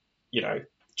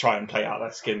 try and play out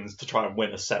their skins to try and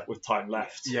win a set with time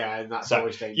left. Yeah, and that's So,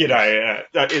 always dangerous.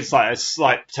 It's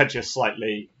like potentially a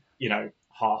slightly,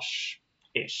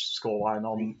 harsh-ish scoreline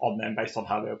on them based on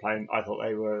how they were playing. I thought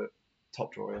they were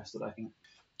top drawer yesterday.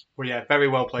 Well, yeah, very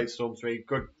well played, Storm 3.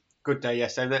 Good day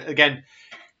yesterday. And again,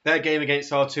 their game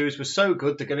against R2s was so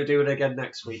good, they're going to do it again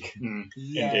next week.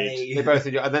 Indeed. They both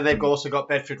enjoy. And then they've also got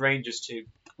Bedford Rangers too,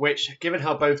 which, given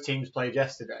how both teams played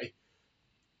yesterday,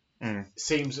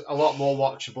 seems a lot more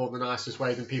watchable the nicest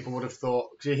way than people would have thought.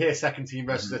 Because you hear second team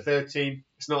versus the third team,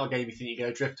 it's not a game you think you're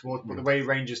going to drift towards. But the way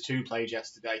Rangers 2 played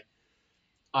yesterday,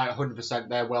 100%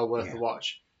 they're well worth the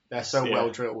watch. They're so well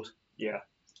drilled. Yeah.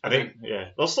 I think,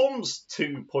 Well, Storm's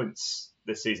 2 points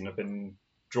this season have been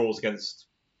draws against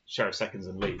Sheriff Seconds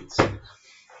and Leeds.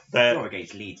 Draw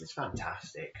against Leeds is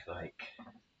fantastic. Like,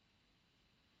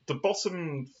 The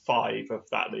bottom 5 of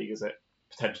that league, as it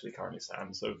potentially currently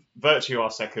stands, so Virtue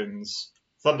are seconds,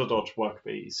 Thunder Dodge,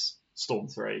 Workerbees, Storm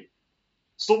 3.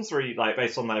 Storm 3,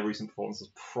 based on their recent performances,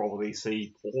 probably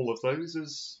see all of those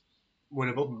as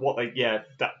Winnable.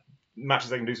 that matches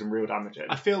they can do some real damage in.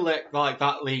 I feel like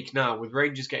that league now, with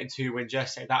Rangers getting 2 wins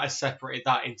yesterday, that has separated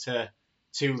that into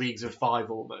 2 leagues of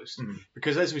 5 almost.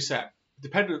 Because as we said,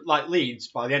 dependent Leeds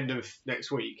by the end of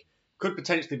next week could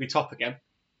potentially be top again.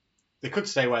 They could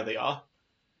stay where they are.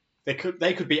 They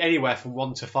could be anywhere from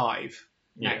 1 to 5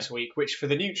 next week, which for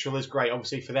the neutral is great.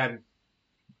 Obviously for them,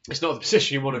 it's not the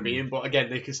position you want to be in, but again,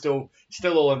 they can still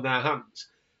all in their hands.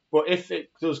 But if it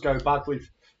does go badly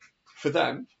for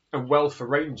them and well for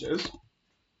Rangers,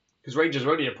 because Rangers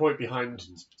are only a point behind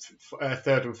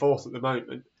 3rd and 4th at the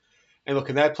moment, And look,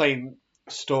 and they're playing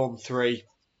Storm 3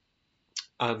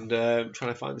 and trying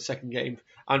to find the second game,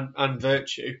 and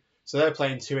Virtue. So they're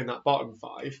playing 2 in that bottom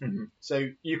 5. Mhm. So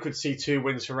you could see 2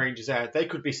 wins for Rangers there. They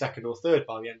could be second or third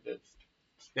by the end of,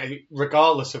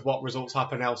 regardless of what results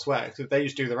happen elsewhere. Because if they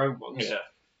just do their own ones,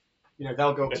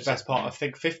 they'll go up to best part, I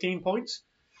think, 15 points.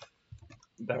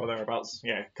 There or thereabouts.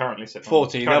 Yeah, currently sitting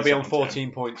 14. They'll be on 10.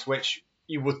 14 points, which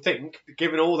you would think,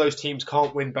 given all those teams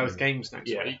can't win both games next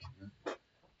week.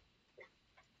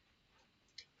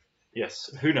 Yes,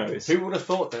 who knows? Who would have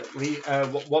thought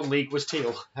that one league was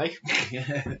teal, hey?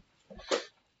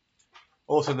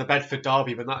 Also, the Bedford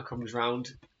Derby, when that comes round,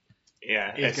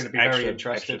 it's going to be very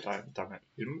interesting. Damn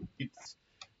it.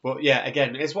 But yeah,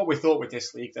 again, it's what we thought with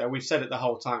this league, though. We've said it the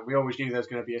whole time. We always knew there was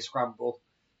going to be a scramble.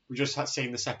 We just had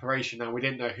seen the separation now. We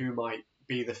didn't know who might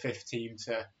be the 5th team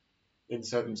to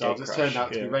insert themselves. It's turned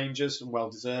out to be Rangers, and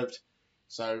well-deserved.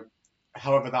 So,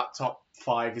 however that top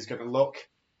 5 is going to look,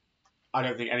 I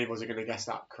don't think anyone's going to guess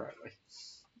that correctly.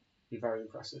 Be very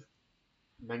impressive.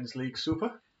 Men's League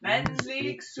Super? Men's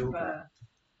League Super.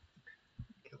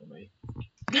 Kill me.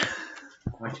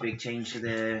 Quite a big change to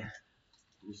the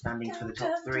standings for the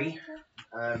top 3.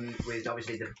 With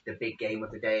obviously the big game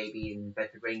of the day being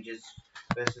Bedford Rangers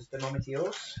versus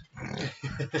Thermometeors.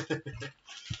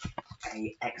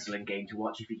 An excellent game to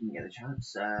watch if you can get the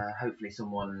chance. Hopefully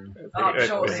someone. I'm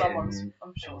sure someone.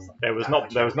 There was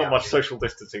not much social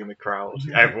distancing in the crowd.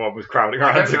 Everyone was crowding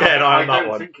around to get an eye on that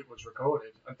one. I don't think it was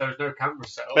recorded. There was no camera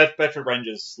set up. Bedford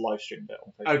Rangers live streamed it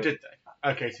on Facebook. Oh, did they?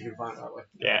 Okay, so you can find it that way.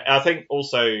 Yeah, I think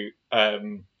also,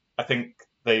 I think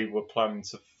they were planning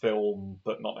to film,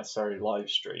 but not necessarily live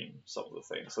stream some of the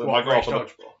things. So they might go up on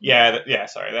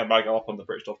they might go up on the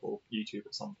British Dodgeball YouTube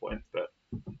at some point, but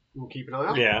we'll keep an eye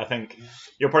out. Yeah, I think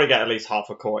you'll probably get at least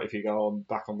half a court if you go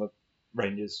back on the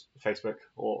Rangers Facebook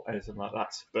or anything like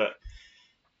that. But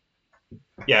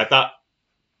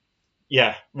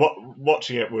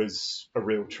watching it was a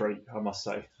real treat, I must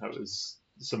say. That was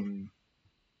some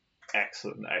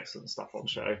excellent stuff on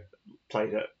show.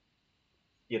 Played it,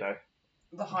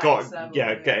 the highest level.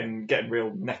 Getting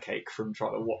real neck ache from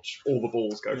trying to watch all the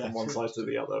balls go from one side to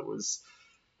the other was,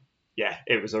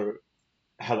 it was a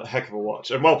heck of a watch.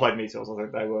 And well played Meteors. I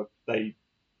think they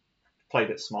played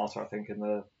it smarter. I think in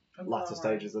the latter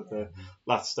stages of the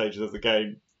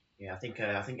game. Yeah, I think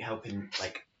helping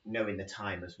knowing the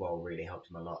time as well really helped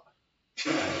him a lot.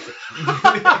 In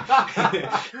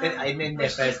their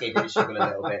first game, they struggled a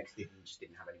little bit because they just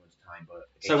didn't have anyone's time. But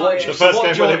the first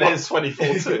game with him is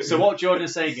 24-2. So what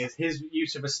Jordan's saying is his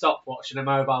use of a stopwatch and a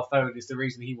mobile phone is the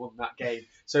reason he won that game.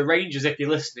 So Rangers, if you're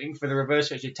listening, for the reverse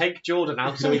strategy, take Jordan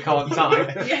out so he can't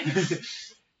time.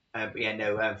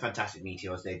 Fantastic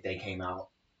Meteors. They came out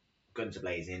guns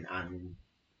a-blazing and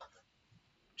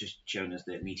just shown us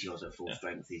that Meteors at full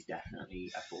strength is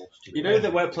definitely a force to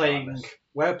that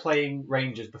we're playing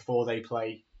Rangers before they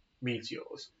play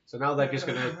Meteors. So now they're just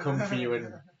going to come for you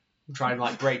and try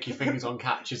and break your fingers on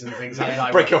catches and things like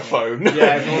that. Break your phone.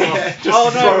 Yeah. We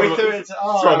threw it.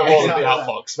 Throw the ball in the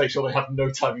outbox. Make sure they have no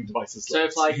timing devices. So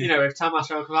it's like, if Tamas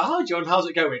comes out, "Hi John, how's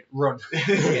it going?" Run.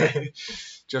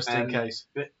 Just in case.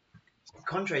 But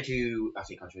on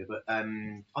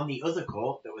the other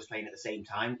court that was playing at the same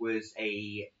time was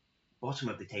a bottom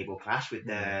of the table clash with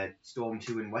the Storm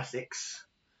 2 and Wessex.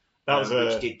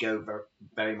 Which did go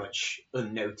very much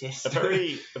unnoticed. A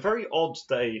very odd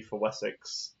day for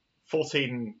Wessex.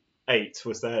 14-8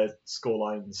 was their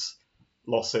scorelines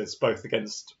losses, both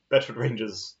against Bedford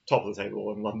Rangers, top of the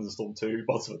table, and London Storm 2,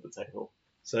 bottom of the table.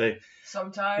 So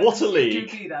sometimes what a league.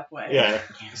 It do be that way. Yeah.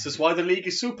 This is why the league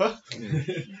is super.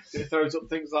 It throws up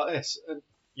things like this.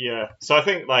 So I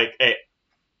think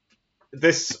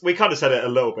we kind of said it a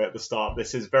little bit at the start.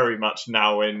 This is very much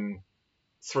now in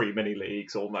 3 mini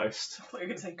leagues almost. I thought you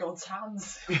were going to say God's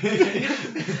hands.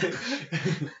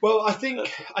 Well, I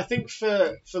think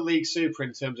for League Super,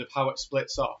 in terms of how it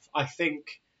splits off, I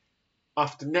think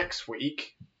after next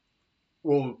week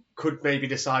could maybe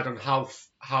decide on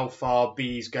how far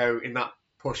Bs go in that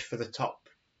push for the top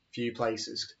few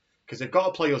places, because they've got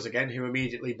to play us again, who are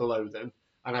immediately below them,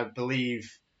 and I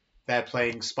believe they're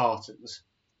playing Spartans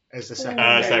as the second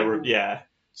game.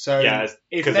 So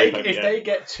if they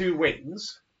get 2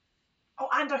 wins. Oh,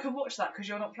 and I can watch that because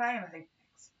you're not playing, I think.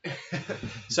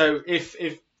 So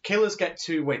if Killers get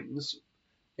 2 wins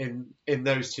in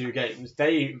those 2 games,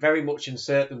 they very much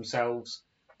insert themselves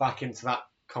back into that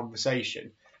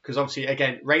conversation. Because obviously,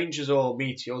 again, Rangers or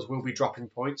Meteors will be dropping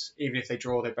points. Even if they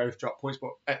draw, they both drop points,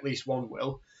 but at least one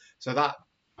will. So that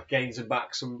gains them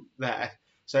back some there.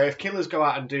 So if Killers go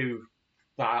out and do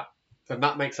that, then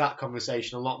that makes that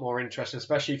conversation a lot more interesting,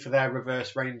 especially for their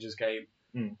reverse Rangers game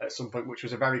at some point, which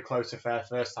was a very close affair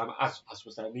first time, as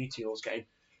was their Meteors game,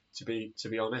 to be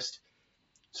honest.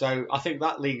 So I think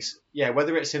that league's,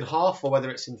 whether it's in half or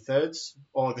whether it's in thirds,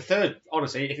 or the third,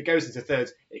 honestly, if it goes into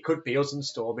thirds, it could be us and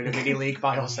Storm in a mini league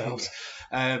by ourselves.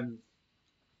 But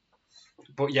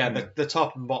the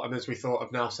top and bottom, as we thought,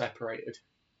 have now separated.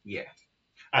 Yeah.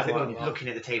 I think like that. looking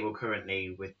at the table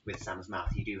currently with Sam's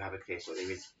math, you do have a clear sort.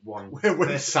 There is one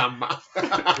with Sam math.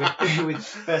 with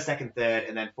first, second, third,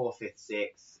 and then fourth, fifth,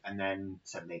 sixth, and then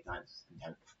 7th, 8th, 9th, and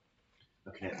 10th.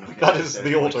 That is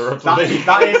the order of the league.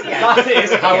 That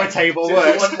is how a table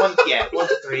works. 1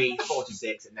 to 3, 4 to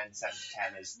 6, and then 7 to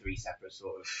 10 is 3 separate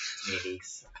sort of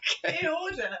mini-leagues. In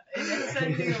order, in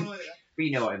ascending order. But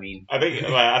you know what I mean.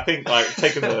 I think like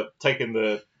taking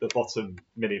the bottom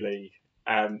mini league,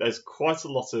 there's quite a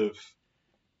lot of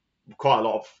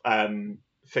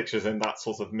fixtures in that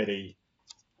sort of mini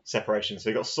separation. So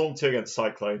you got Storm 2 against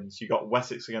Cyclones, you got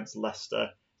Wessex against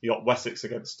Leicester, you got Wessex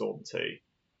against Storm 2.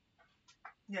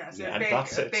 Yeah, so And a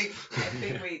big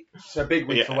week. It's a big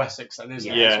week for Wessex, then, isn't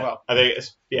it? Yeah, As well. I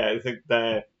think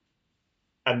they're,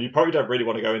 and you probably don't really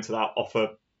want to go into that off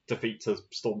a defeat to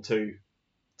Storm 2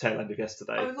 tail end of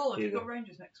yesterday. Oh, we've all got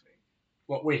Rangers next week.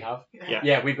 What we have?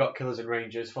 Yeah, we've got Killers and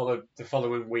Rangers. The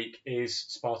following week is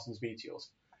Spartans Meteors.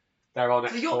 They're on.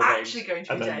 So you're actually going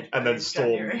to be dead. And then Storm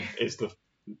January. is the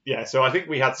So I think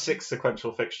we had 6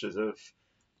 sequential fixtures of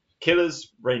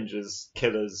Killers, Rangers,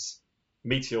 Killers,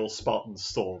 Meteors, Spartans,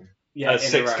 Storm.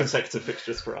 6 consecutive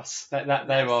fixtures for us.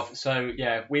 They're off. So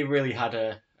we really had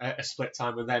a split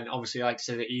time, and then obviously, like I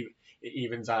said, it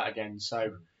evens out again.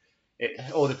 So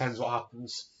it all depends what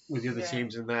happens with the other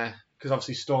teams in there, because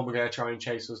obviously Storm are going to try and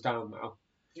chase us down now.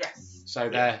 Yes. So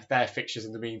their fixtures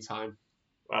in the meantime.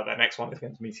 Well, their next one is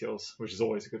against Meteors, which is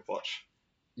always a good watch.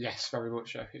 Yes, very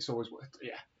much so. It's always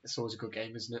a good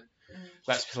game, isn't it?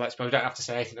 Let's we don't have to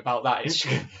say anything about that. It's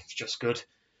just good.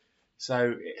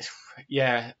 So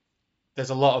there's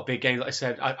a lot of big games. Like I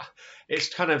said,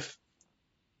 it's kind of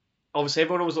obviously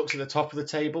everyone always looks at the top of the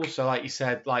table. So like you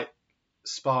said, like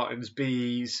Spartans,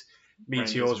 Bees,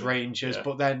 Meteors, Rangers,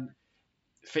 but then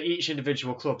for each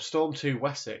individual club, Storm 2,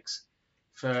 Wessex,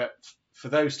 for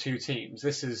those two teams,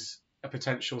 this is a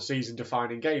potential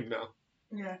season-defining game now.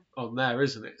 Yeah. On there,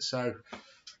 isn't it? So,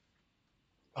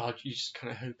 you just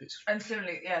kind of hope it's. And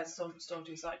similarly, Storm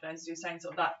 2 Cyclones, you're saying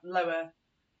sort of that lower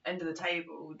end of the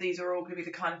table. These are all going to be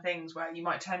the kind of things where you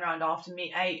might turn around after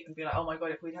meet 8 and be like, oh my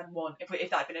god, if we'd had one, if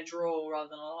that had been a draw rather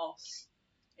than a loss,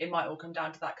 it might all come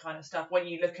down to that kind of stuff. When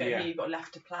you look at who you've got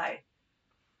left to play.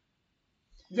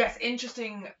 Yes,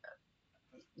 interesting.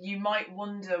 You might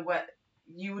wonder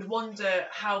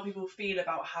how people feel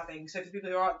about having, so for people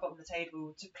who are at the bottom of the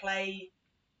table, to play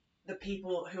the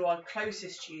people who are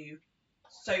closest to you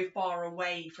so far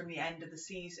away from the end of the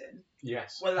season.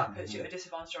 Yes. Whether that puts you at a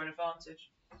disadvantage or an advantage.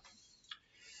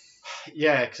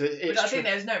 Yeah, because I think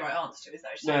there's no right answer to it, is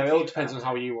there? No, it all depends on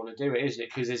how you want to do it, isn't it?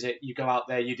 Because is it you go out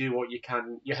there, you do what you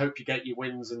can, you hope you get your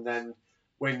wins, and then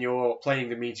when you're playing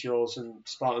the Meteors and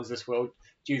Spartans this world,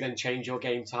 do you then change your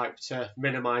game type to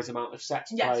minimise the amount of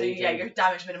sets played? So you're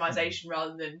damage minimisation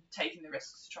rather than taking the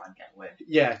risks to try and get a win.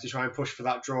 Yeah, to try and push for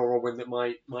that draw or win that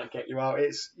might get you out.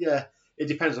 It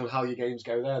depends on how your games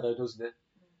go there, though, doesn't it?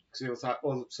 Because it was like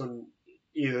all of a sudden,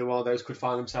 either one of those could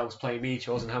find themselves playing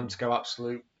Meteors and having to go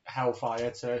absolute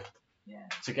hellfire to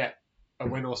get a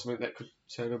win or something that could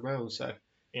turn them around. So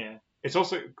it's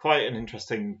also quite an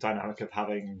interesting dynamic of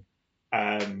having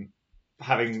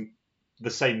the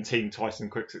same team twice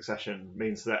in quick succession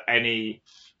means that any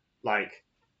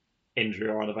injury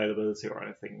or unavailability or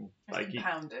anything you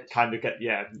kind of get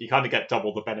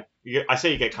double the benefit. You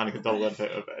get double the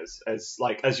benefit of it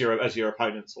as your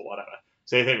opponents or whatever.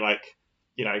 So you think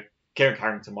Kieran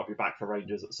Carrington might be back for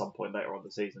Rangers at some point later on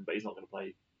the season, but he's not going to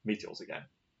play Meteors again,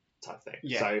 type thing.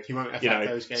 Yeah, so he won't affect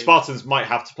those games. Spartans might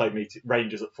have to play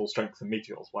Rangers at full strength and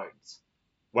Meteors won't.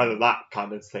 Whether that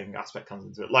kind of aspect comes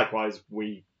into it. Likewise,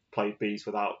 we played Bees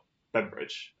without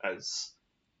Bembridge as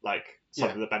some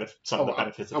of the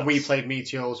benefits of and we played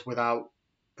Meteors without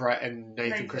Brett and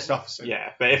Nathan Christopherson.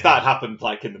 Yeah, but if that had happened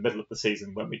in the middle of the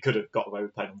season when we could have got away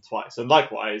with playing them twice, and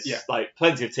likewise,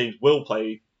 plenty of teams will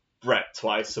play Brett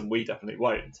twice and we definitely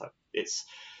won't. It's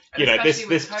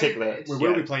this particular. We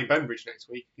will be playing Bembridge next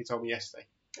week. He told me yesterday.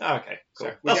 Oh, okay, cool.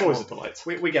 So that's always a delight.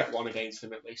 We get one against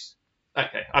him at least.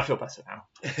 Okay, I feel better now.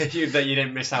 That you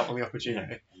didn't miss out on the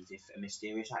opportunity. As if a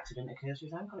mysterious accident occurs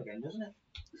with his ankle again, doesn't it?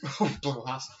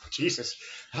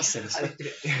 That's sinister.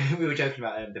 We were joking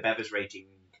about the Bevers rating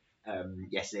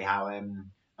yesterday, how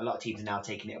a lot of teams are now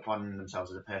taking it upon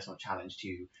themselves as a personal challenge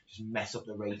to just mess up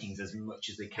the ratings as much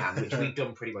as they can, which we've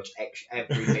done pretty much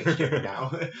every fixture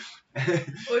now.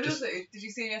 Well, also, did you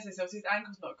see him yesterday? So obviously his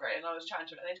ankle's not great, and I was chatting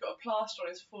to him, and he's got a plaster on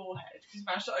his forehead. He's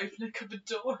managed to open a cupboard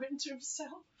door into himself.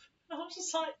 And I was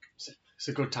just like... It's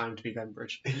a good time to be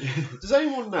Bembridge. Does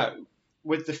anyone know,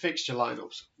 with the fixture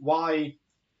lineups, why...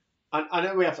 I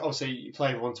know we have to obviously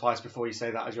play one twice before you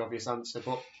say that as your obvious answer,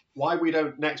 but why we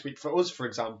don't next week, for us, for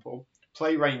example,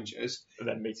 play Rangers and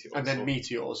then Meteors. And then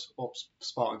Meteors, or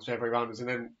Spartans, whichever way around us. And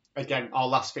then, again, our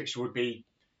last fixture would be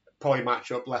probably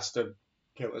match up Leicester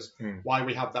Killers. Why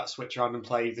we have that switch around and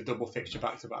play the double fixture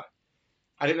back-to-back.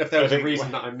 I don't know if there was a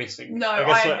reason that I'm missing. No,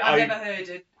 I've never heard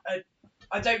it.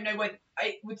 I don't know when...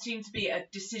 It would seem to be a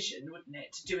decision, wouldn't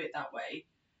it, to do it that way?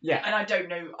 Yeah. And I don't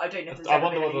know if there's I ever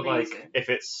wonder been whether, any like, reason. if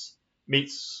it's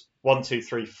meets 1, 2,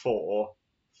 3, 4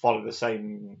 follow the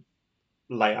same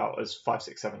layout as 5,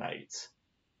 6, 7, 8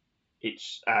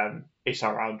 each time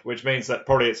round, which means that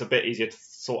probably it's a bit easier to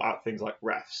sort out things like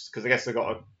refs, because I guess they've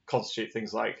got to constitute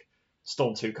things like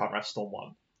Storm 2 can't ref Storm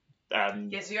 1.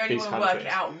 So you only want to work it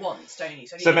out once, don't you?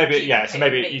 So maybe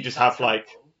you just have like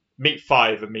meet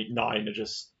 5 and meet 9 are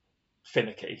just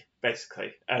finicky,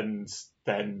 basically, and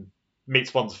then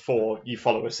meets 1 to 4 you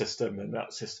follow a system, and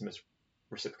that system is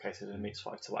reciprocated in meets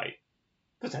 5 to 8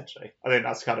 potentially. I think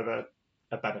that's kind of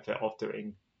a benefit of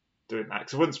doing that,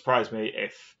 because it wouldn't surprise me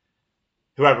if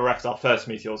whoever refed our first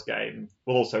Meteors game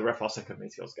will also ref our second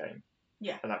Meteors game.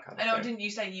 Yeah. And that kind of thing. Didn't you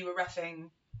say you were reffing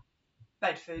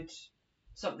Bedford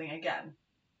something again?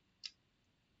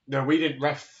 No, we didn't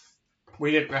ref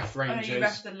Rangers. Oh, no,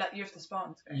 you reffed the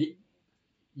Spartans game.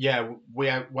 Yeah,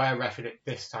 we're reffing it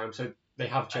this time, so they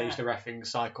have changed the reffing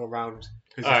cycle round,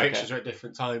 because the fixtures are at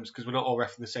different times, because we're not all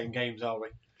reffing the same games, are we?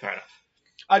 Fair enough.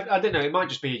 I don't know, it might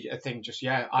just be a thing,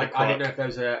 I don't know if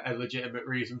there's a legitimate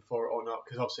reason for it or not,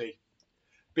 because obviously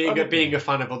being a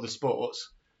fan of other sports,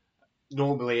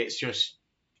 normally it's just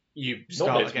you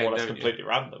start again, more or less completely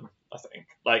random, I think.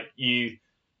 Like,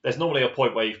 there's normally a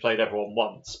point where you've played everyone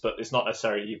once, but it's not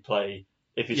necessarily you play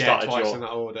if you started twice in that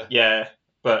order. Yeah,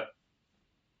 but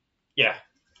yeah.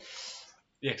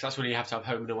 Yeah, because that's when you have to have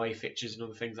home and away fixtures and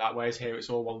other things that way. Whereas here it's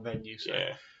all one venue. So.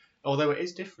 Yeah. Although it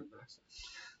is different though.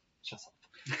 Shut up.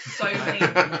 So many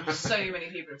people have said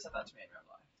that to me in real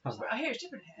life. I hear it's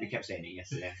different here. We kept saying it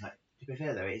yesterday. Like, to be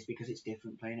fair though, it is because it's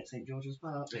different playing at St George's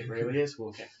Park. It really is.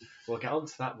 We'll get on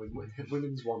to that with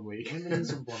women's 1 week.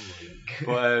 Women's 1 week.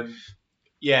 But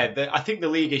I think the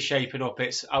league is shaping up.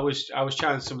 I was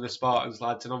chatting to some of the Spartans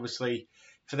lads, and obviously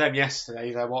for them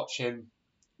yesterday they're watching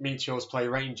Meteors play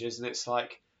Rangers, and it's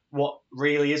like, what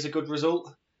really is a good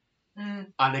result?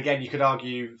 And again, you could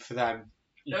argue for them.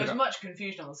 There was much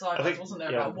confusion on the sidelines, wasn't there,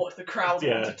 about what the crowd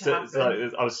wanted to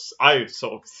happen? I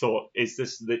sort of thought, is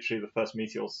this literally the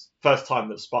first time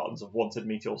that Spartans have wanted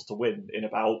Meteors to win in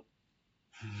about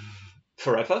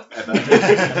forever?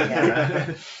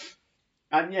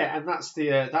 And that's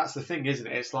the thing, isn't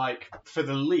it? It's like, for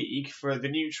the league, for the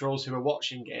neutrals who are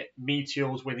watching it,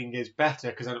 Meteors winning is better,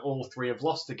 because then all 3 have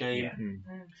lost a game. Yeah.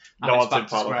 No one's in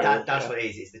part That's what it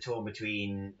is. It's the torn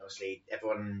between, obviously,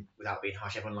 everyone, without being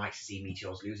harsh, everyone likes to see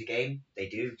Meteors lose a game. They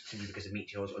do, simply because of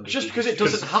Meteors. Just because it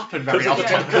doesn't happen very often.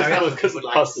 Because the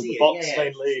person in the box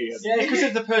mainly. Yeah, because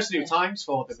of the person who times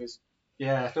for them is.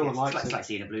 Yeah, no one likes it. It's like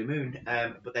seeing a blue moon.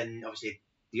 But then, obviously,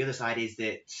 the other side is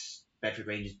that Bedford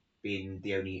Rangers being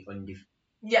the only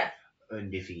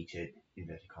undefeated,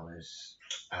 inverted commas,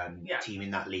 team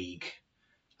in that league,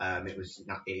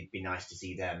 it'd be nice to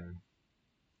see them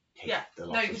take the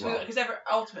loss as well. Because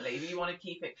ultimately you want to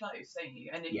keep it close, don't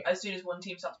you? And as soon as one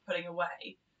team starts pulling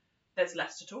away, there's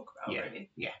less to talk about,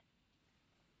 really. Yeah.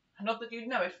 And not that you'd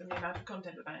know it from the amount of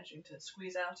content we're managing to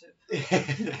squeeze out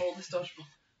of all this dodgeball.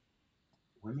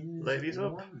 Women's Ladies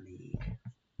up. 1 league.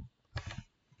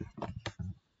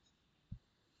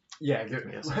 Yeah,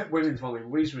 women's 1 league.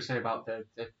 We usually say about the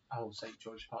whole St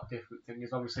George's Park different thing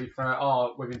is obviously for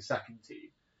our women's second team.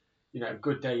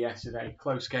 Good day yesterday,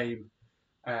 close game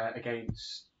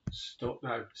against Storm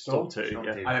 2, and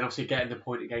then obviously getting the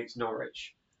point against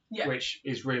Norwich, which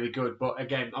is really good. But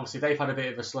again, obviously they've had a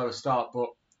bit of a slower start, but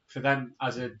for them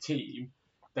as a team,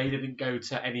 they didn't go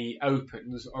to any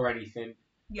opens or anything.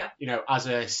 Yeah. As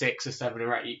a 6 or 7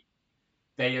 or 8,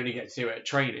 they only get to do it at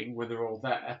training when they're all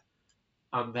there.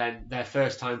 And then their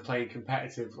first time playing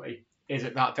competitively is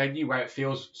at that venue where it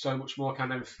feels so much more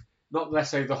kind of, not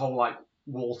necessarily the whole like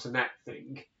wall to net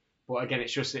thing, but again,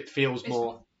 it feels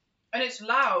more. And it's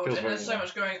loud, and there's so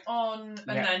much going on,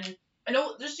 and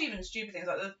all, just even stupid things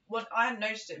like that. I hadn't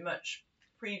noticed it much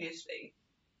previously,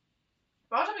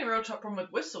 but I was having a real problem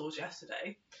with whistles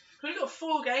yesterday. Because we've got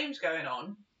 4 games going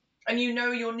on, and you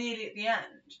know you're nearly at the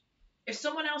end, if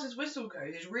someone else's whistle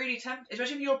goes, it's really tempting,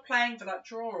 especially if you're playing for that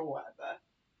draw or whatever.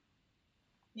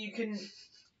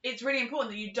 It's really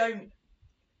important that you don't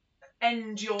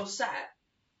end your set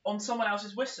on someone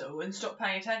else's whistle and stop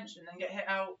paying attention and get hit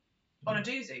out on a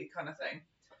doozy kind of thing.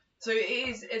 So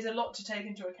it's a lot to take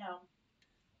into account.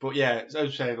 But yeah, as I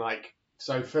was saying, like,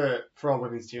 so for our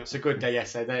women's team, it's a good day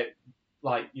yesterday.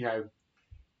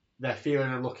 They're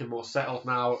feeling and looking more settled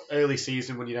now. Early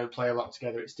season, when you don't play a lot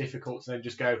together, it's difficult to then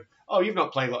just go, oh, you've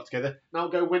not played a lot together. Now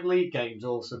go win league games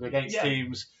all of a sudden against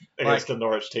teams. Against the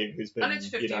Norwich team who's been... And it's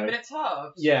 15 minutes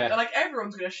halves. Yeah. And, like,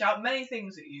 everyone's going to shout many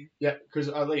things at you. Yeah, because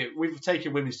we've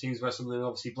taken women's teams where something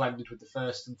obviously blended with the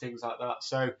first and things like that.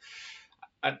 So,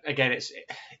 and again,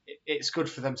 it's good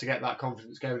for them to get that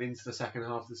confidence going into the second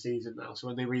half of the season now. So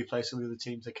when they replay some of the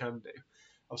teams they can do.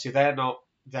 Obviously, they're not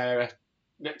there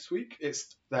next week.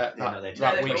 It's that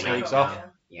week's league's off.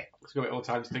 Yeah. It's got a bit more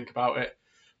time to think about it.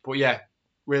 But yeah,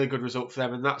 really good result for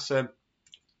them. And that's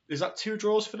is that 2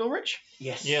 draws for Norwich?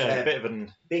 Yes. Yeah, a bit of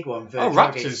an... big one for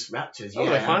Raptors. Raptors, Oh,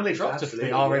 they finally dropped us.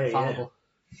 They are infallible.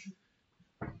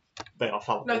 They are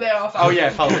fouled. No, they are fouled. Oh yeah,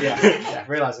 fouled. Yeah.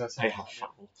 Realise that. They have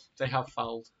fouled. They have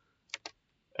fouled.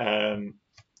 Um,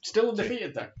 Still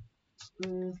undefeated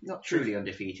though. Not truly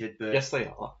undefeated, but yes, they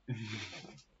are.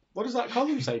 What does that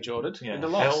column say, Jordan? Yeah, In the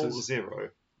Hell losses. 0.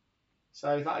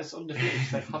 So that is undefeated.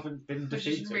 They haven't been We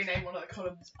should defeated. rename one of the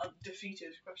columns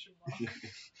undefeated ?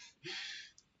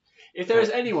 If there is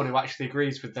anyone who actually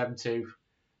agrees with them too,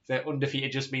 that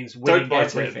undefeated just means winning Don't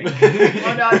write everything.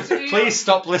 Oh, no, absolutely not. Please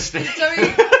stop listening. Did Zoe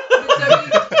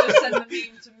just send the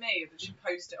meme to me, or did she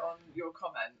post it on your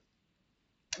comment?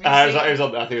 I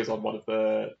think it was on one of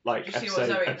the Did you see what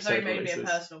episode Zoe made me a releases.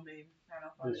 personal meme? Hang on,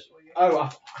 I'll find it for you. Oh,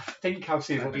 I think I've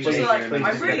seen it. Just Just like, please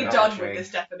I'm just really get it done out, with Trey.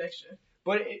 this definition.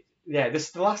 But this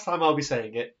is the last time I'll be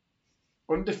saying it.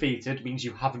 Undefeated means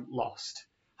you haven't lost.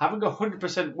 Having a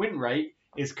 100% win rate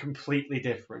is completely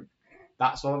different.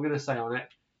 That's all I'm going to say on it.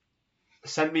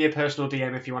 Send me a personal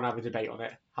DM if you want to have a debate on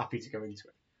it. Happy to go into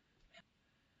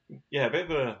it. Yeah, a bit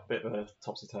of a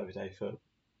topsy-turvy day for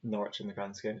Norwich in the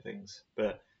grand scheme of things.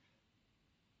 But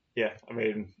yeah, I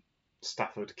mean,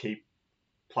 Stafford keep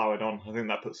ploughing on. I think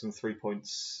that puts them 3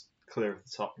 points clear of the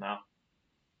top now.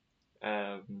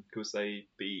 Because they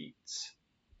beat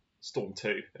Storm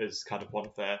 2 as kind of one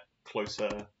of their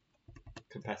closer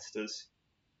competitors.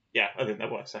 Yeah, I think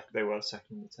they were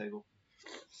second in the table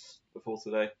before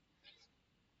today.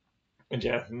 And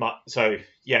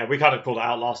we kind of called it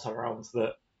out last time around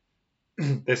that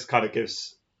this kind of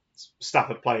gives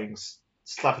Stafford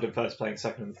in first playing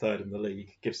second and third in the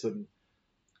league, gives them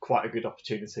quite a good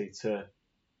opportunity to,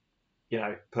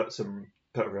 put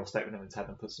a real statement of intent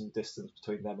and put some distance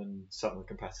between them and some of the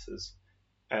competitors.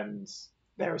 And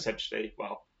they're essentially,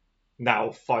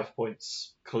 now 5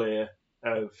 points clear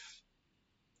of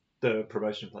the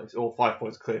promotion place, or 5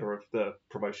 points clear of the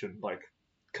promotion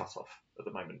cut-off at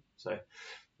the moment. So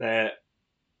a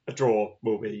draw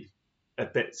will be a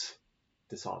bit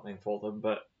disheartening for them,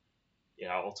 but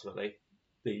ultimately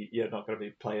you're not going to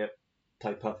be play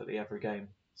perfectly every game.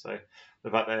 So the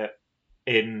fact they're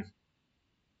in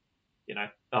a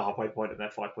halfway point and they're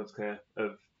 5 points clear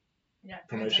of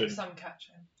promotion. Take some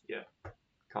catching. Yeah,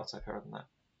 can't say fairer than that.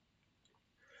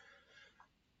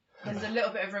 There's a little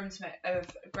bit of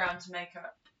ground to make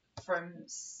up from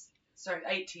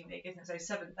 18 league, isn't it?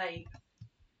 So 7th, 8th,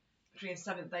 between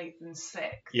 7th, 8th, and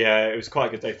 6th. Yeah, it was quite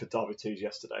a good day for Derby 2s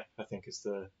yesterday, I think is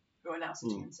the Who are now 2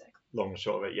 and 6. long and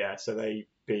short of it. Yeah, so they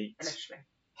beat Initially.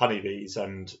 Honeybees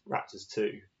and Raptors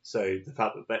 2. So the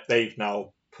fact that they've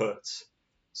now put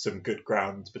some good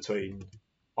ground between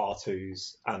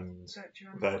R2s and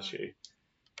Virtue.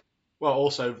 Well,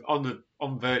 also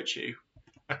on Virtue,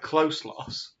 a close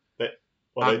loss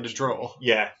and a draw.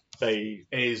 Yeah,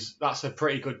 that's a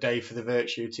pretty good day for the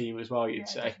Virtue team as well. You'd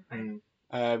say.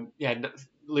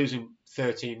 Losing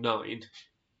 13-9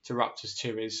 to Raptors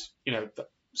 2 is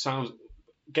sounds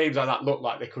games like that look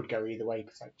like they could go either way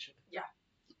potentially. Yeah,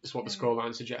 that's what the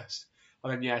scoreline suggests.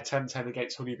 And then 10-10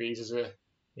 against Honeybees is a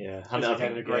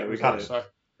great result.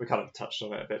 We kind of touched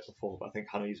on it a bit before, but I think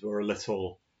Honeys were a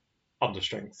little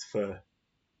understrength for,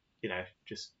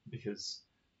 just because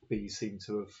Bees seem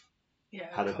to have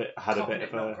had a bit of a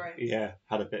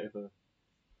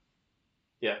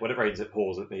when it rains it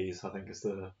pours at Bees, I think is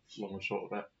the long and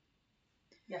short of it.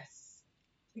 Yes.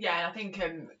 Yeah, and I think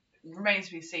remains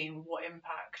to be seen what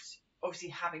impact obviously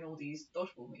having all these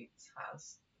dodgeball meets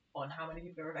has on how many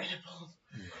people are available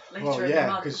later in the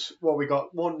month. Because we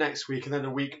got one next week and then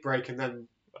a week break and then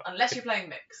unless you're playing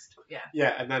mixed,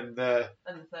 and then the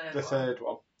third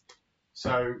one.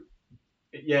 So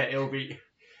it'll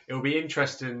it'll be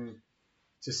interesting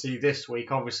to see this week,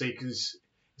 obviously, because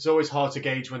it's always hard to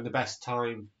gauge when the best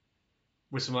time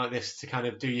with something like this to kind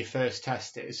of do your first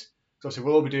test is. So obviously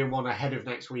we'll all be doing one ahead of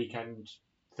next weekend,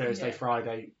 Thursday,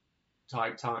 Friday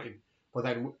type time. But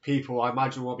then people, I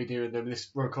imagine, will be doing them.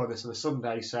 We're recording this on a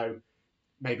Sunday, so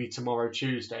maybe tomorrow,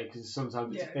 Tuesday, because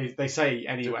sometimes they say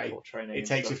anyway, it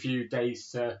takes a few days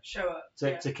to show up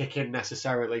to kick in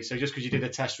necessarily. So just because you did a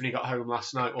test when you got home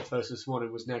last night or first this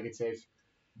morning was negative,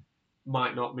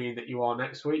 might not mean that you are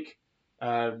next week.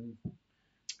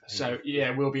 So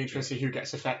yeah, we'll be interested to see who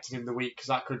gets affected in the week, because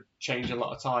that could change a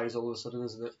lot of ties all of a sudden,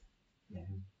 isn't it? Yeah.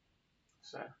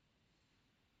 So.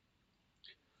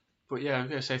 But yeah, I'm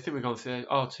going to say, I think we've gone through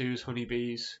R2s,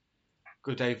 Honeybees,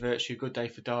 good day Virtue, good day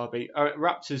for Derby.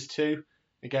 Raptors 2,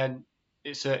 again,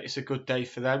 it's a good day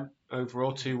for them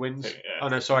overall, 2 wins. Yeah. Oh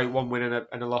no, sorry, 1 win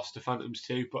and a loss to Phantoms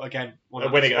 2. But again, a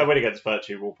win against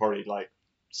Virtue will probably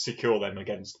secure them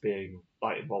against being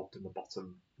involved in the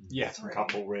bottom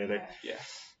couple, really. Yeah.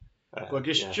 Well,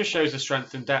 it just shows the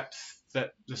strength and depth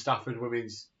that the Stafford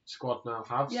women's squad now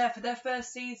have. Yeah, for their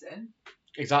first season.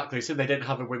 Exactly. So they didn't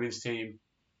have a women's team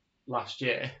last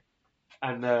year,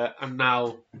 and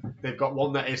now they've got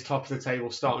one that is top of the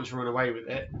table, starting to run away with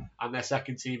it, and their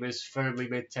second team is firmly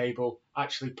mid-table,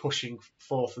 actually pushing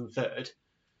 4th and 3rd.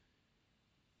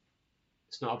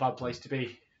 It's not a bad place to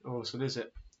be, all of a sudden, is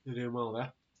it? They're doing well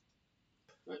there.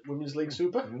 Right, Women's League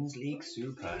Super. Women's League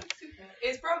Super.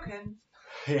 It's broken.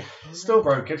 Yeah, still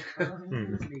broken.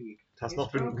 Has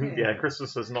not been. Yeah,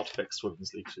 Christmas has not fixed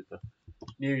Women's League Super.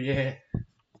 New Year,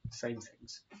 same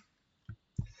things.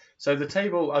 So the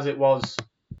table as it was,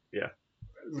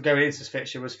 going into this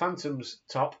fixture was Phantoms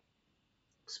top,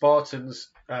 Spartans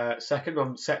second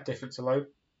on set difference alone,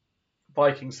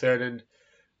 Vikings third,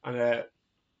 and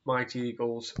Mighty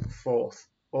Eagles fourth,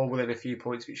 all within a few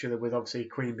points of each other, with obviously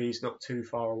Queen Bees not too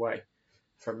far away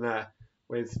from there,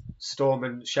 with Storm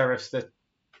and Sheriffs the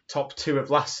top 2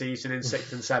 of last season in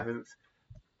 6th and 7th.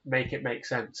 Make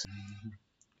sense.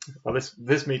 Well,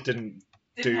 this meet didn't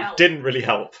really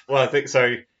help. Well, I think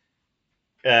so.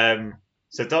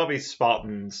 So Derby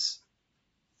Spartans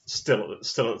still at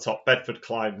the top. Bedford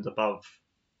climbed above.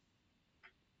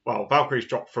 Well, Valkyries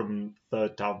dropped from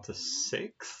 3rd down to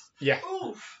 6th. Yeah.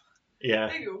 Oof.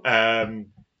 Yeah.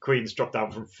 Queens dropped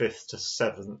down from 5th to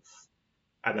 7th,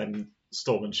 and then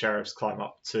Storm and Sheriffs climb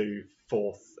up to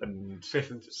 4th and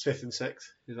 5th and 6th.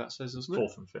 That says, doesn't it?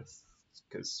 4th and 5th,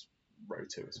 because row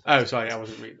 2 is. Oh, sorry, I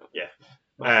wasn't reading that.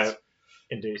 Yeah.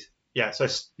 Indeed. Yeah. So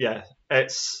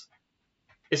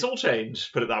it's all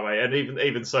changed, put it that way, and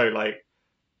even so,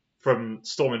 from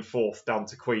Storm in 4th down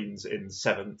to Queens in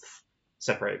 7th,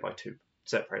 separated by 2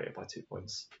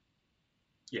 points.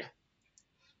 Yeah.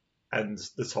 And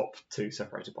the top 2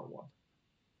 separated by 1.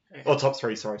 Or top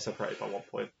 3, separated by 1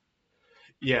 point.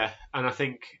 Yeah, and I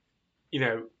think, can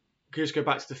you just go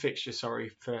back to the fixture,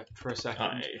 for a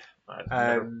second?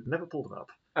 I've never pulled them up.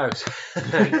 Oh, so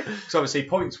obviously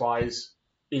points-wise,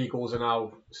 Eagles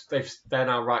are they're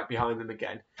now right behind them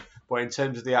again. But in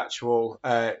terms of the actual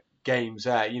games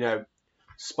there,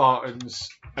 Spartans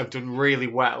have done really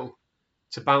well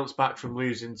to bounce back from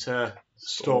losing to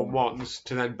Storm once,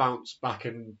 to then bounce back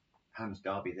and hand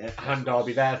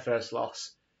Derby their first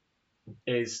loss.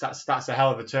 That's a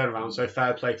hell of a turnaround. So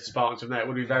fair play to Spartans from there. It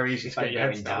would be very easy to get your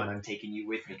heads down. I'm taking you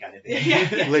with me, kind of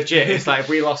thing. Legit, it's like if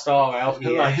we lost our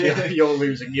you're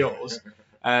losing yours.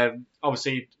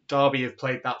 Obviously, Derby have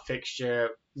played that fixture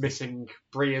missing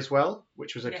Bree as well,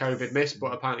 which was a COVID miss,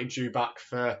 but apparently due back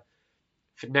for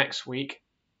next week.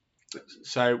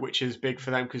 So, which is big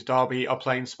for them because Derby are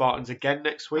playing Spartans again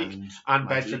next week and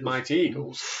Bedford Mighty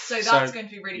Eagles. So that's going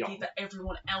to be really key for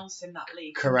everyone else in that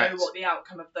league to know what the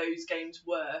outcome of those games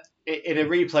were. In a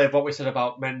replay of what we said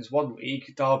about men's one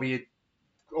week, Derby had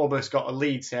almost got a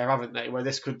lead here, haven't they? Where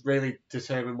this could really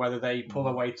determine whether they pull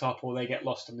away top or they get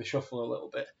lost in the shuffle a little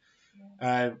bit.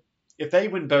 Yeah. If they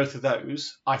win both of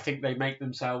those, I think they make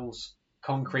themselves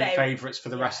concrete favourites for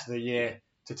the rest of the year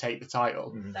to take the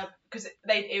title. Because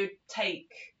it would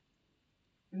take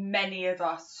many of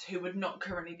us who would not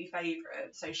currently be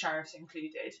favourites, so Sheriffs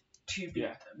included, to beat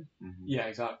them. Mm-hmm. Yeah,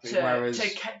 exactly.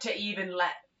 To even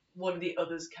let one of the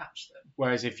others catch them.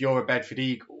 Whereas if you're a Bedford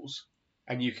Eagles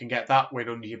and you can get that win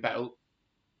under your belt,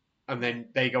 and then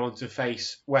they go on to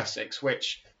face Wessex,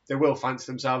 which they will fancy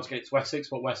themselves against Wessex,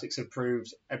 but Wessex have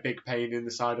proved a big pain in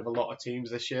the side of a lot of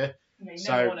teams this year. You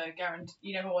never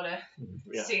want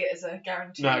to see it as a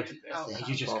guarantee. No,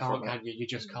 you just can't, can you? You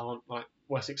just can't.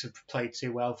 Wessex have played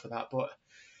too well for that. But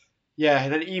yeah,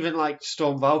 and then even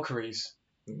Storm Valkyries.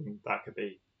 That could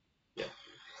be,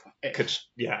 could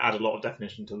add a lot of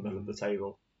definition to the middle of the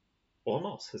table. or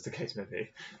not, as the case may be.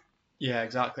 Yeah,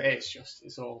 exactly.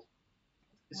 It's all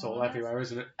Well, everywhere,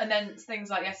 isn't it? And then things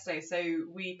like yesterday, so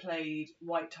we played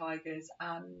White Tigers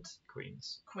and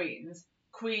Queens.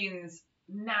 Queens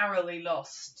narrowly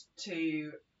lost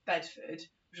to Bedford,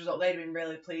 which was what they'd been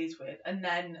really pleased with. And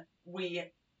then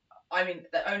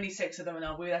only 6 of them are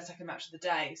now. We were their second match of the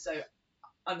day, so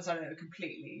understanding they were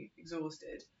completely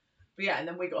exhausted. But yeah, and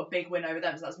then we got a big win over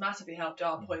them, so that's massively helped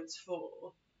our points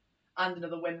fall, and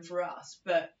another win for us.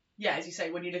 But yeah, as you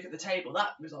say, when you look at the table,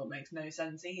 that result makes no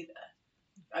sense either.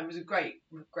 It was a great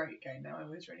game though. I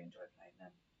always really enjoyed playing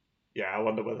them. Yeah, I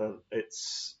wonder whether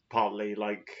it's partly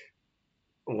like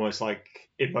almost like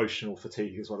emotional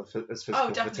fatigue as well as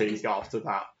physical fatigue after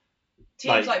that.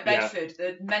 Teams like Bedford,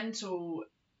 the mental,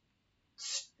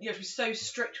 you have to be so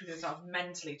strict with yourself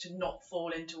mentally to not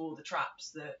fall into all the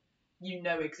traps that you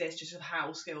know exist just with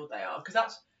how skilled they are. Because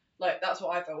that's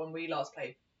what I felt when we last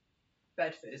played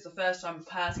Bedford. It's the first time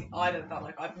personally I've ever felt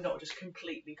like I've not just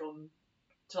completely gone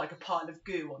to like a pile of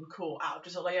goo on court out,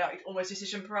 just like almost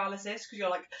decision paralysis, because you're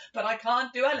like, but I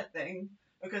can't do anything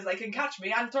because they can catch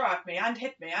me and throw at me and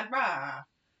hit me and rah.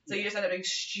 So you just end up doing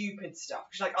stupid stuff.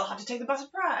 Because you're like, I'll have to take them by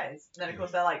surprise. And then of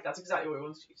course they're like, that's exactly what we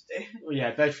wanted you to do. Well,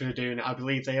 yeah, Bedford are doing it. I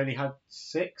believe they only had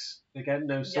 6 again,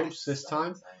 no subs this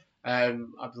time. I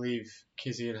believe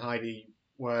Kizzy and Heidi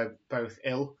were both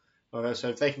ill, so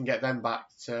if they can get them back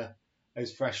to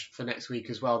as fresh for next week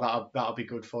as well, that'll be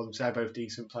good for them. So they're both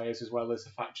decent players, as well as the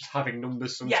fact just having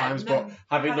numbers sometimes, but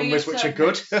having numbers which are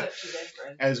good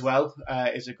as well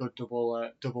is a good double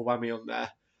whammy on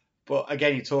there. But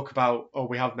again, you talk about,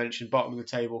 we have mentioned bottom of the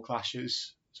table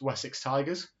clashes. It's Wessex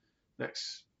Tigers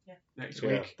next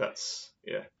week.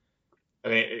 I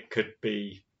mean, it could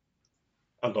be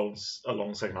a long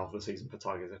second half of the season for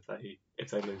Tigers if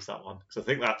they lose that one, because I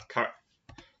think that,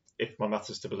 if my maths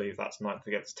is to believe, that's 9th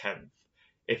against 10th.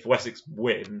 If Wessex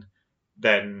win,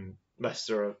 then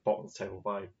Leicester are bottom of the table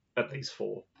by at least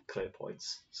 4 clear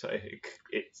points. So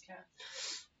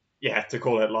to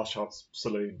call it last chance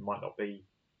saloon might not be,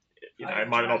 it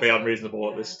might not be unreasonable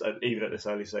at this, even at this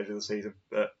early stage of the season.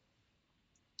 But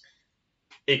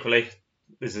equally,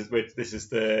 this is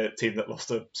the team that lost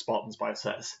to Spartans by a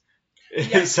set.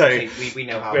 Yeah. So we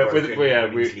know how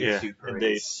super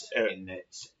indeed. Is, in that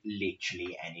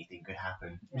literally anything could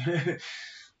happen.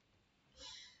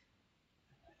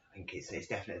 I think it's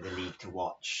definitely the league to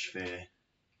watch for.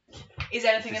 Is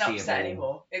anything an upset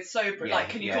anymore? It's so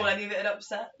can you call any of it an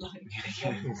upset? It's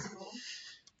impossible.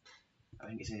 I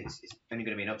think it's only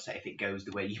going to be an upset if it goes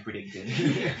the way you predicted.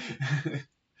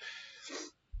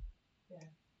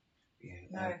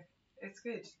 No, it's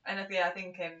good, and I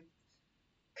think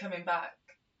coming back,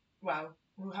 well,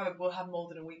 we'll have more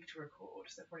than a week to record,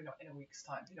 so probably not in a week's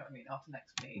time. You know what I mean? After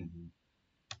next week. Mm-hmm.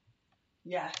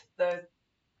 Yeah, the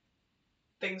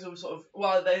things all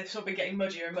they've sort of been getting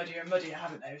muddier and muddier and muddier,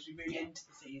 haven't they, as we move into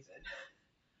the season,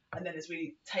 and then as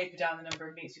we taper down the number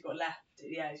of meets we've got left,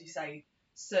 as you say,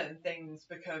 certain things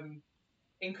become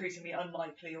increasingly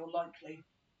unlikely or likely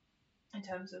in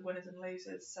terms of winners and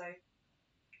losers. So,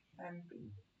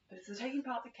 but it's the taking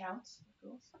part that counts, of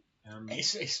course.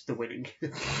 It's the winning.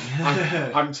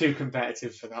 I'm too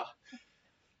competitive for that.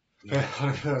 On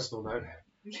a personal note.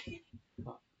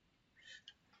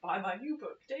 Buy my new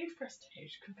book, Dave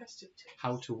Prestige, Competitive Tips.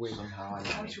 How to win. How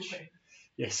to win.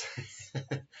 Yes.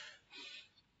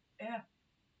 Yeah.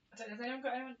 I don't know,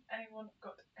 has anyone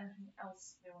got anything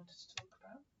else they wanted to talk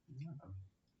about?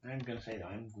 No. I'm going to say that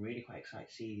I'm really quite excited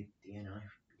to see the NI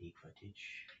league footage.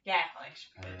 Yeah, nice.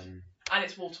 And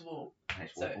it's wall to wall.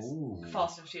 So it's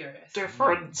Fast and Furious.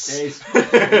 Difference.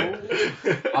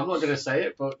 I'm not going to say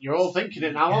it, but you're all thinking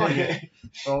it now, aren't you?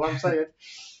 That's all I'm saying.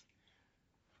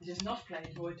 It is not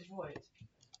playing Void to Void.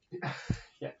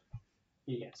 Yeah,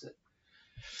 he gets it.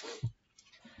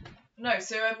 No,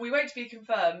 so we wait to be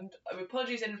confirmed.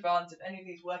 Apologies in advance if any of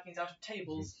these workings out of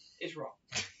tables is wrong.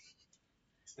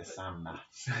 It's the Sam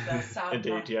maths.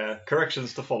 Indeed, yeah.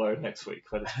 Corrections to follow next week.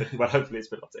 Well, hopefully it's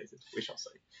been updated. We shall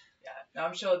see. Yeah, no,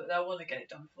 I'm sure that they'll want to get it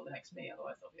done before the next meet,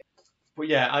 otherwise they'll be. But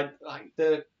yeah,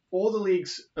 all the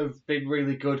leagues have been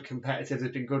really good, competitive.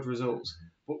 There's been good results.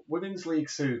 But Women's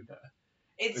League Super.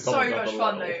 It's so much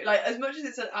fun though. Like, as much as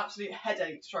it's an absolute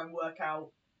headache to try and work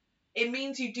out, it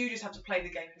means you do just have to play the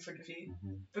game in front of you.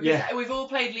 Mm-hmm. Because we've all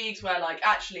played leagues where, like,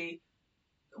 actually,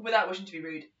 without wishing to be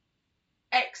rude,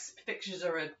 X fixtures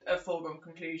are a foregone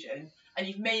conclusion, and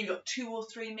you've maybe got 2 or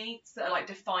 3 meets that are like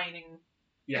defining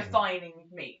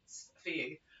meets for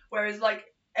you. Whereas, like,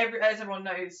 as everyone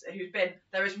knows who's been,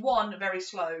 there is one very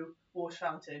slow water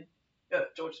fountain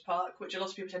at George's Park, which a lot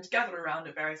of people tend to gather around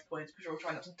at various points because you're all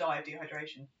trying not to die of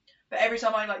dehydration. But every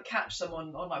time I like catch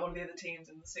someone on like one of the other teams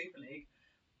in the Super League,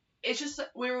 it's just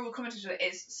we're all commenting on it.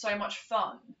 It's so much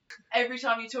fun. Every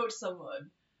time you talk to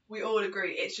someone, we all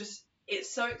agree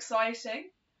it's so exciting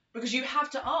because you have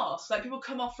to ask. Like people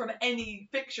come off from any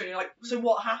fixture and you're like, so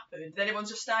what happened? Then everyone's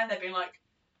just standing there being like,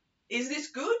 is this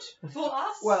good for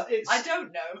us? Well, I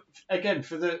don't know. Again,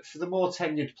 for the more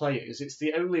tenured players, it's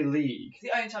the only league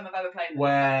It's the only time I've ever played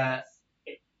where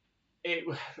it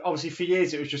obviously for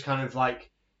years it was just kind of like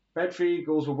Bedford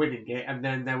Eagles were winning it, and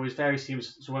then there was various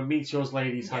teams. So when Meteors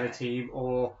Ladies had a team,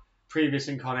 or previous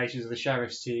incarnations of the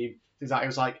Sheriff's team, things like it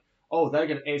was like, oh, they're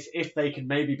gonna. If they can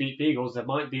maybe beat Beagles, there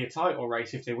might be a title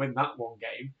race if they win that one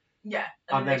game. Yeah,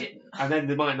 and then they didn't. And then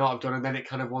they might not have done, and then it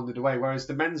kind of wandered away. Whereas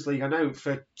the men's league, I know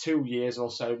for 2 years or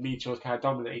so, Meteors kind of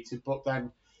dominated, but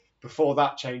then before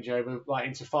that changeover, like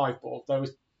into 5-ball, there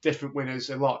was different winners.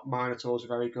 A lot. Minotaurs were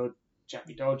very good.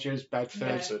 Jetty Dodgers, Bedford.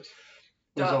 Yeah.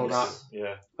 There's all that.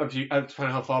 Yeah. Depending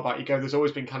on how far back you go, there's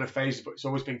always been kind of phases, but it's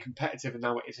always been competitive, and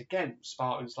now it is again.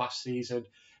 Spartans last season,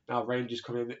 now Rangers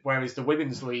come in. Whereas the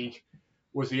women's league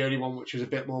was the only one which was a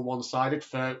bit more one-sided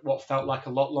for what felt like a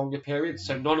lot longer period.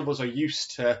 So none of us are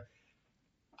used to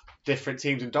different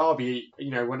teams. And Derby,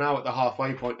 we're now at the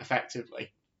halfway point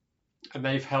effectively, and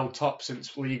they've held top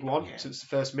since League One, since the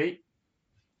first meet.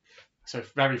 So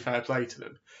very fair play to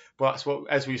them. But that's what,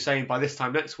 as we were saying, by this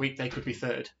time next week they could be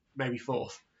third, maybe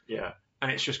fourth. Yeah.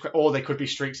 And it's just, or they could be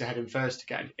streaks ahead in first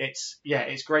again. It's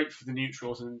great for the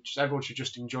neutrals, and just everyone should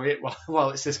just enjoy it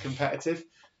while it's this competitive.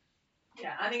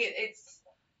 Yeah, I think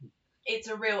it's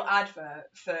a real advert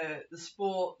for the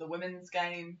sport, the women's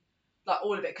game, like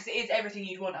all of it, because it is everything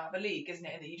you'd want out of a league, isn't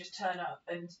it? And that you just turn up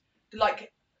and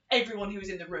like everyone who was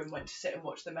in the room went to sit and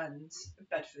watch the men's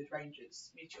Bedford Rangers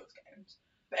Meteors games.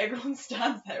 But everyone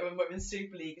stands there when Women's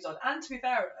Super League is on. And to be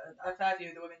fair, I've heard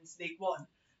you the Women's League One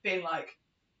being like,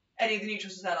 any of the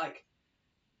neutrals is there like,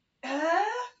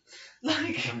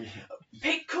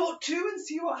 pick court 2 and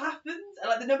see what happens. And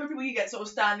like the number of people you get sort of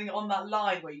standing on that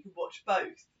line where you can watch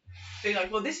both, being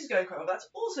like, well, this is going quite well. That's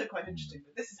also quite interesting,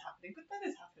 but this is happening, but that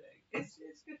is happening.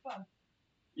 It's good fun.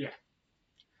 Yeah.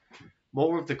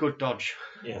 More of the good dodge.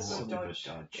 Yes. More of the good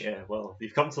dodge. Yeah, well,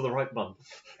 you've come to the right month.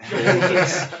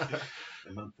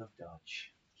 The month of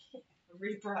dodge.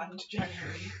 Rebrand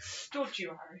January.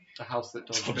 Dodgeuary. The house that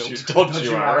Dodge built.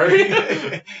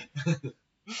 Dodgeuary.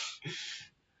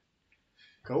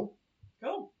 Cool.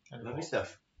 Lovely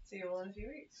stuff. See you all in a few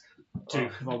weeks. 2,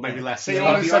 well, maybe less. See See you you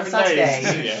all in on 7 days.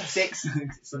 Saturday. Yeah. 6.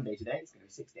 Sunday today. It's going to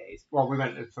be 6 days. Well, we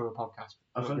meant it from a podcast.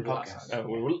 From a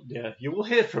podcast. You will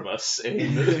hear from us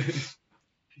in...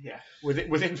 Yeah,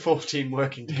 within 14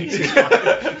 working days.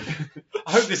 I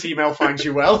hope this email finds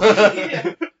you well.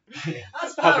 Yeah.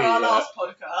 That's for our last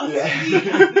podcast.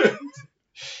 Yeah.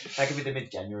 That could be the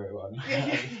mid-January one.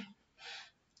 Yeah.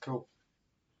 Cool.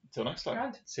 Till next time.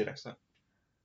 Grand. See you next time.